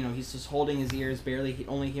how he's just holding his ears, barely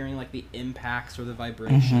only hearing like the impacts or the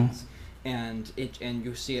vibrations, and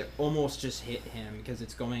you see it almost just hit him because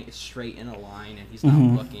it's going straight in a line, and he's not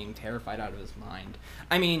looking, terrified out of his mind.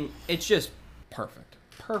 I mean, it's just perfect.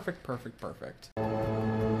 Perfect.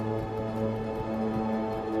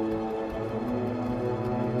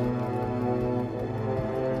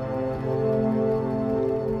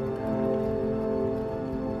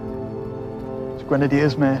 It's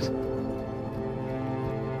Grenadiers, mate.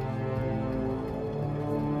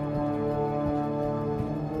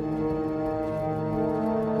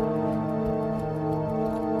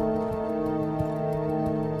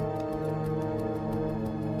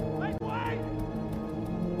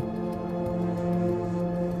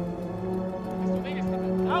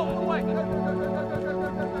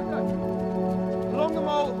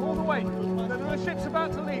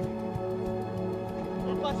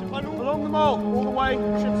 Along the mall, all the way,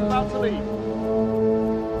 ship's about to leave.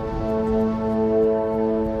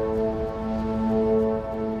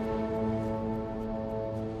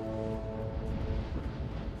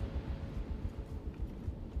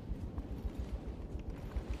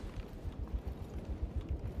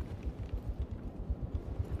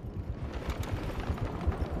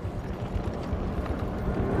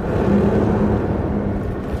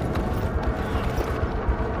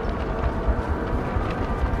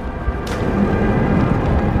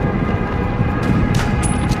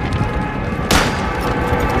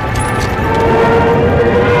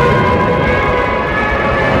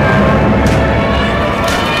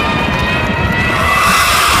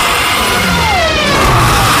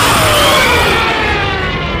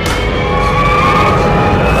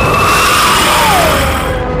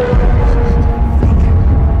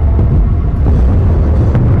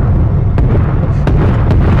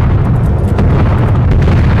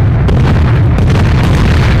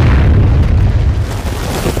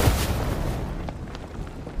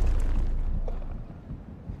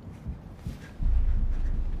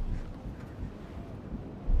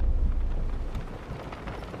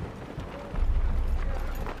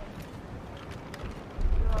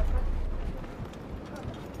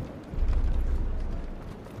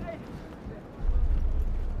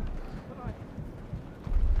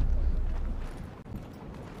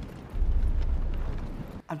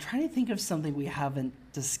 I'm trying to think of something we haven't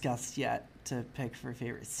discussed yet to pick for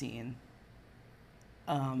favorite scene.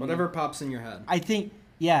 Whatever pops in your head. I think,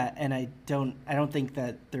 yeah, and I don't think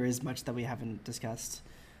that there is much that we haven't discussed.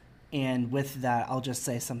 And with that, I'll just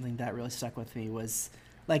say something that really stuck with me was,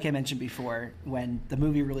 like I mentioned before, when the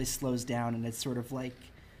movie really slows down and it's sort of like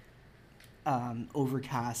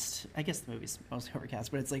overcast. I guess the movie's mostly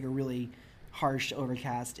overcast, but it's like a really harsh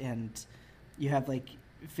overcast, and you have like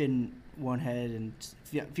Fionn Whitehead and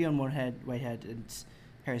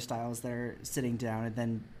Harry Styles that are sitting down, and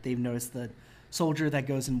then they've noticed the soldier that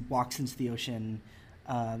goes and walks into the ocean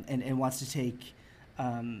and wants to take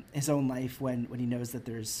his own life when he knows that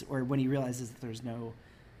when he realizes that there's no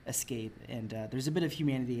escape, and there's a bit of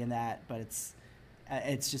humanity in that, but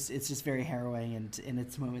it's just very harrowing, and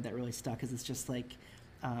it's a moment that really stuck, because it's just like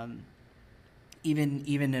even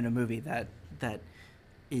in a movie that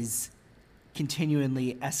is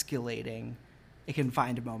continually escalating, it can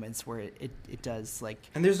find moments where it does, like,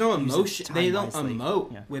 and there's no emotion. They don't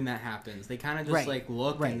emote when that happens. They kind of just like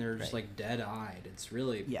look, and they're just like dead-eyed. It's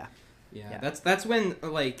really yeah. That's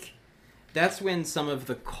when some of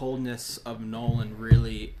the coldness of Nolan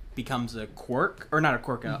really becomes a quirk, or not a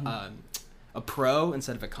quirk, a pro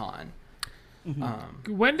instead of a con.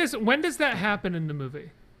 Mm-hmm. When does that happen in the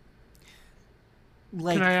movie?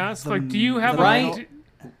 Like, can I ask? Do you have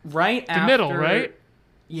right the after, middle, right?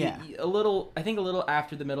 Yeah, a little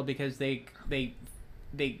after the middle, because they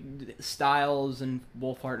Styles and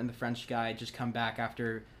Wolfhard and the French guy just come back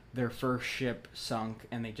after their first ship sunk,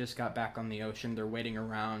 and they just got back on the ocean. They're waiting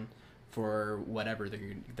around for whatever they're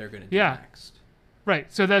going to do next.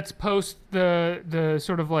 Right. So that's post the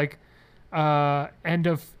sort of like end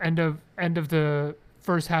of the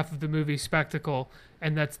first half of the movie spectacle,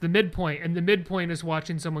 and that's the midpoint. And the midpoint is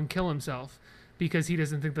watching someone kill himself, because he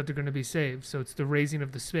doesn't think that they're going to be saved. So it's the raising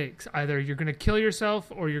of the stakes. Either you're going to kill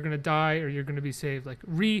yourself, or you're going to die, or you're going to be saved. Like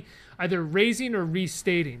either raising or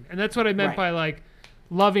restating. And that's what I meant by like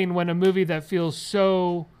loving when a movie that feels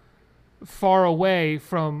so far away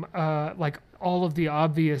from like all of the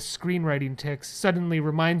obvious screenwriting ticks suddenly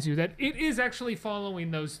reminds you that it is actually following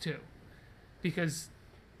those two, because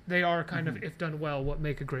they are kind of, if done well, what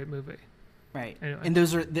make a great movie. Right. Anyway. And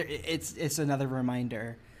those are it's another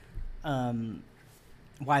reminder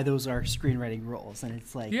why those are screenwriting rules, and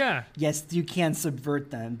it's like, yes, you can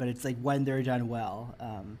subvert them, but it's like when they're done well,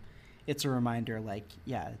 it's a reminder, like,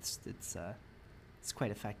 it's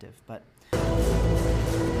quite effective. But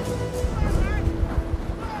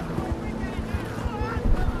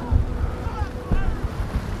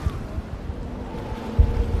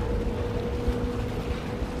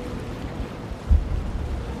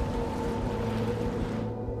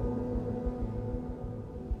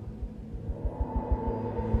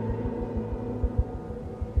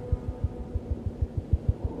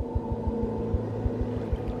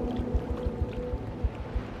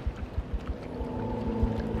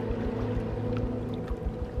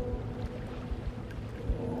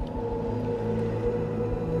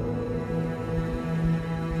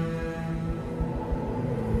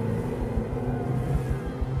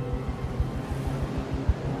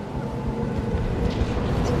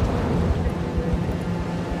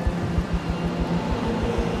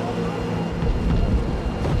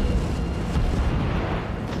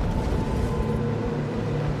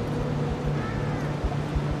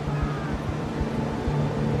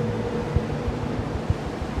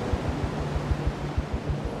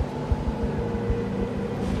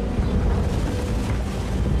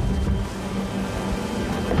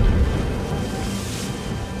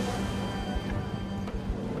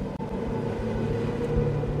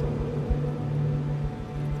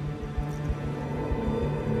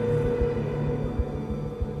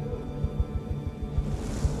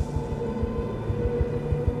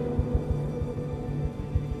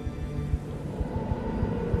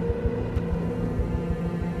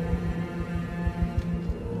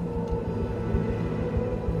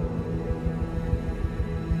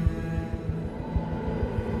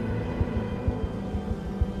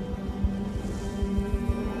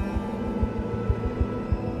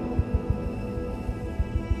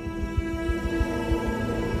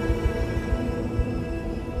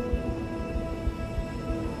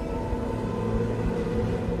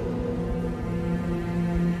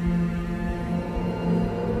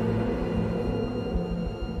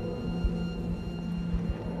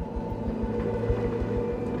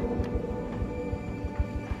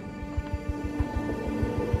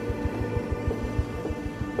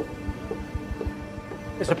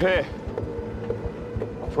It's a pier.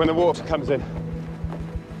 For when the water comes in.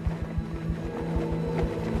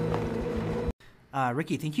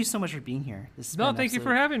 Ricky, thank you so much for being here. This has thank you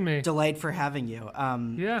for having me. Delight for having you.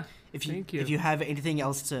 Thank you. If you have anything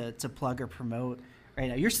else to plug or promote right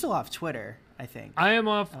now, you're still off Twitter, I think. I am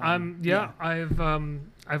off.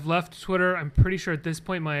 I've left Twitter. I'm pretty sure at this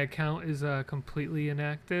point my account is completely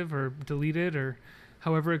inactive or deleted or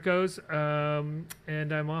however it goes. And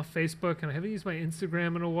I'm off Facebook, and I haven't used my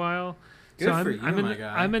Instagram in a while. Good so for you, my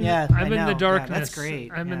guy. I'm in the darkness. Yeah, that's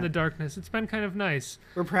great. I'm in the darkness. It's been kind of nice.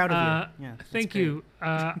 We're proud of you. Yeah, thank you.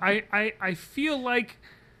 I feel like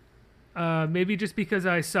maybe just because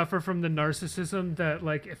I suffer from the narcissism that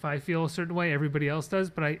like if I feel a certain way, everybody else does.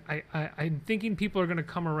 But I'm thinking people are going to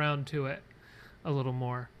come around to it a little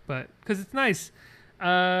more. But because it's nice.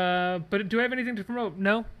 But do I have anything to promote?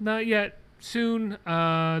 No, not yet. Soon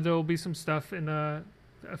there will be some stuff in a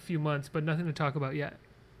few months, but nothing to talk about yet.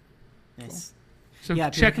 Nice. So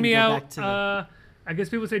check me out. I guess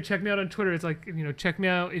people say check me out on Twitter. It's like, check me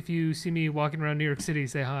out if you see me walking around New York City.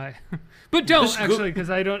 Say hi, but don't actually,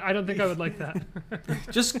 because I don't think I would like that.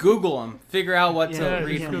 Just Google them. Figure out what to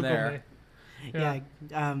read from there.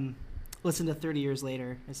 Listen to 30 Years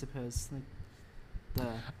Later, I suppose. Like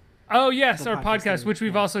our podcast, which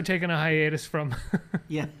we've also taken a hiatus from.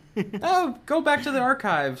 Yeah. Go back to the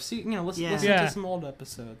archive. See, listen to some old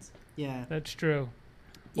episodes. Yeah, that's true.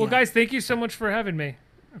 Well, guys, thank you so much for having me.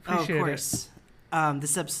 Appreciate of course.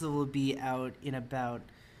 This episode will be out in about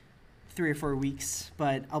 3 or 4 weeks,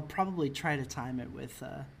 but I'll probably try to time it with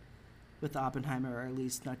Oppenheimer, or at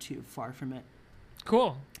least not too far from it.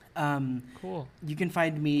 Cool. Cool. You can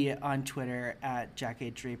find me on Twitter at Jack A.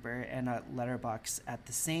 Draper and at Letterboxd at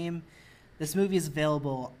the same. This movie is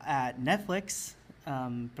available at Netflix, but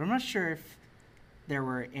I'm not sure if there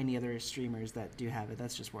were any other streamers that do have it.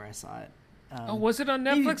 That's just where I saw it. Was it on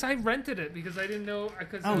Netflix? I rented it because I didn't know. I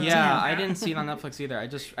didn't see it on Netflix either.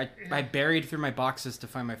 I buried through my boxes to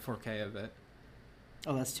find my 4K of it.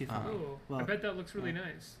 Oh, that's too funny. I bet that looks really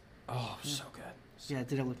nice. Oh, so good.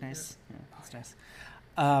 Did it look nice? Yeah, that's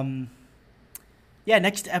nice.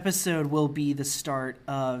 Next episode will be the start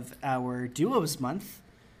of our Duos month,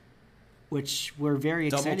 which we're very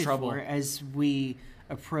excited for as we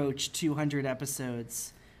approach 200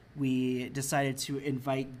 episodes. We decided to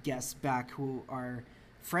invite guests back who are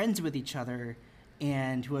friends with each other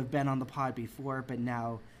and who have been on the pod before, but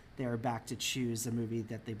now they're back to choose a movie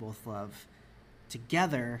that they both love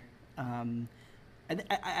together.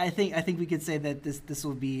 I think we could say that this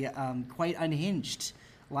will be quite unhinged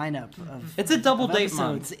lineup of it's a double date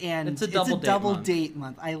month, and it's a double date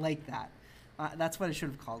month. I like that. That's what I should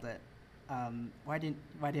have called it. Why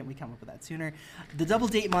didn't we come up with that sooner? The double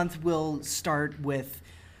date month will start with.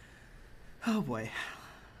 Oh boy,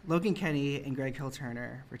 Logan Kenny and Greg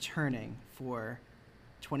Hill-Turner returning for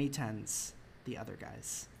 2010's The Other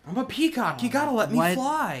Guys. I'm a peacock. You gotta let me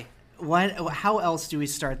fly. How else do we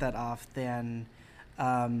start that off than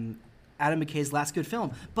Adam McKay's last good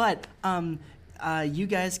film? But you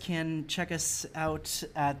guys can check us out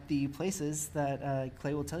at the places that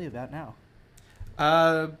Clay will tell you about now.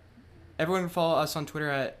 Everyone can follow us on Twitter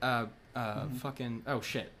at fucking. Oh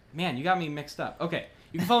shit, man, you got me mixed up. Okay.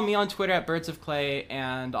 You can follow me on Twitter at Birds of Clay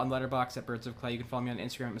and on Letterboxd at Birds of Clay. You can follow me on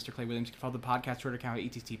Instagram at Mr. Clay Williams. You can follow the podcast Twitter account at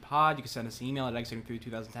ETTPod. You can send us an email at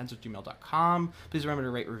exitingthrough2010s@gmail.com. Please remember to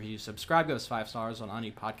rate, review, subscribe. Give us 5 stars on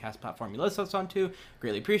any podcast platform you listen to us on to.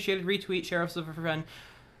 Greatly appreciated. Retweet, share us with a friend.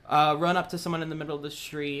 Run up to someone in the middle of the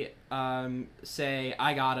street. Say,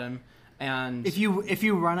 I got him. And if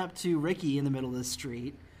you run up to Ricky in the middle of the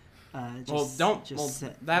street,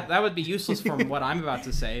 that would be useless from what I'm about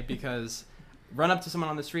to say, because run up to someone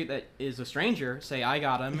on the street that is a stranger, say, I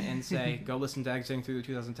got him, and say, go listen to Exiting Through the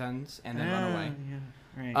 2010s, and then run away. Yeah,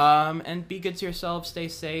 right. And be good to yourselves, stay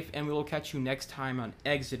safe, and we will catch you next time on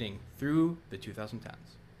Exiting Through the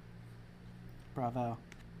 2010s. Bravo.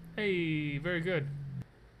 Hey, very good.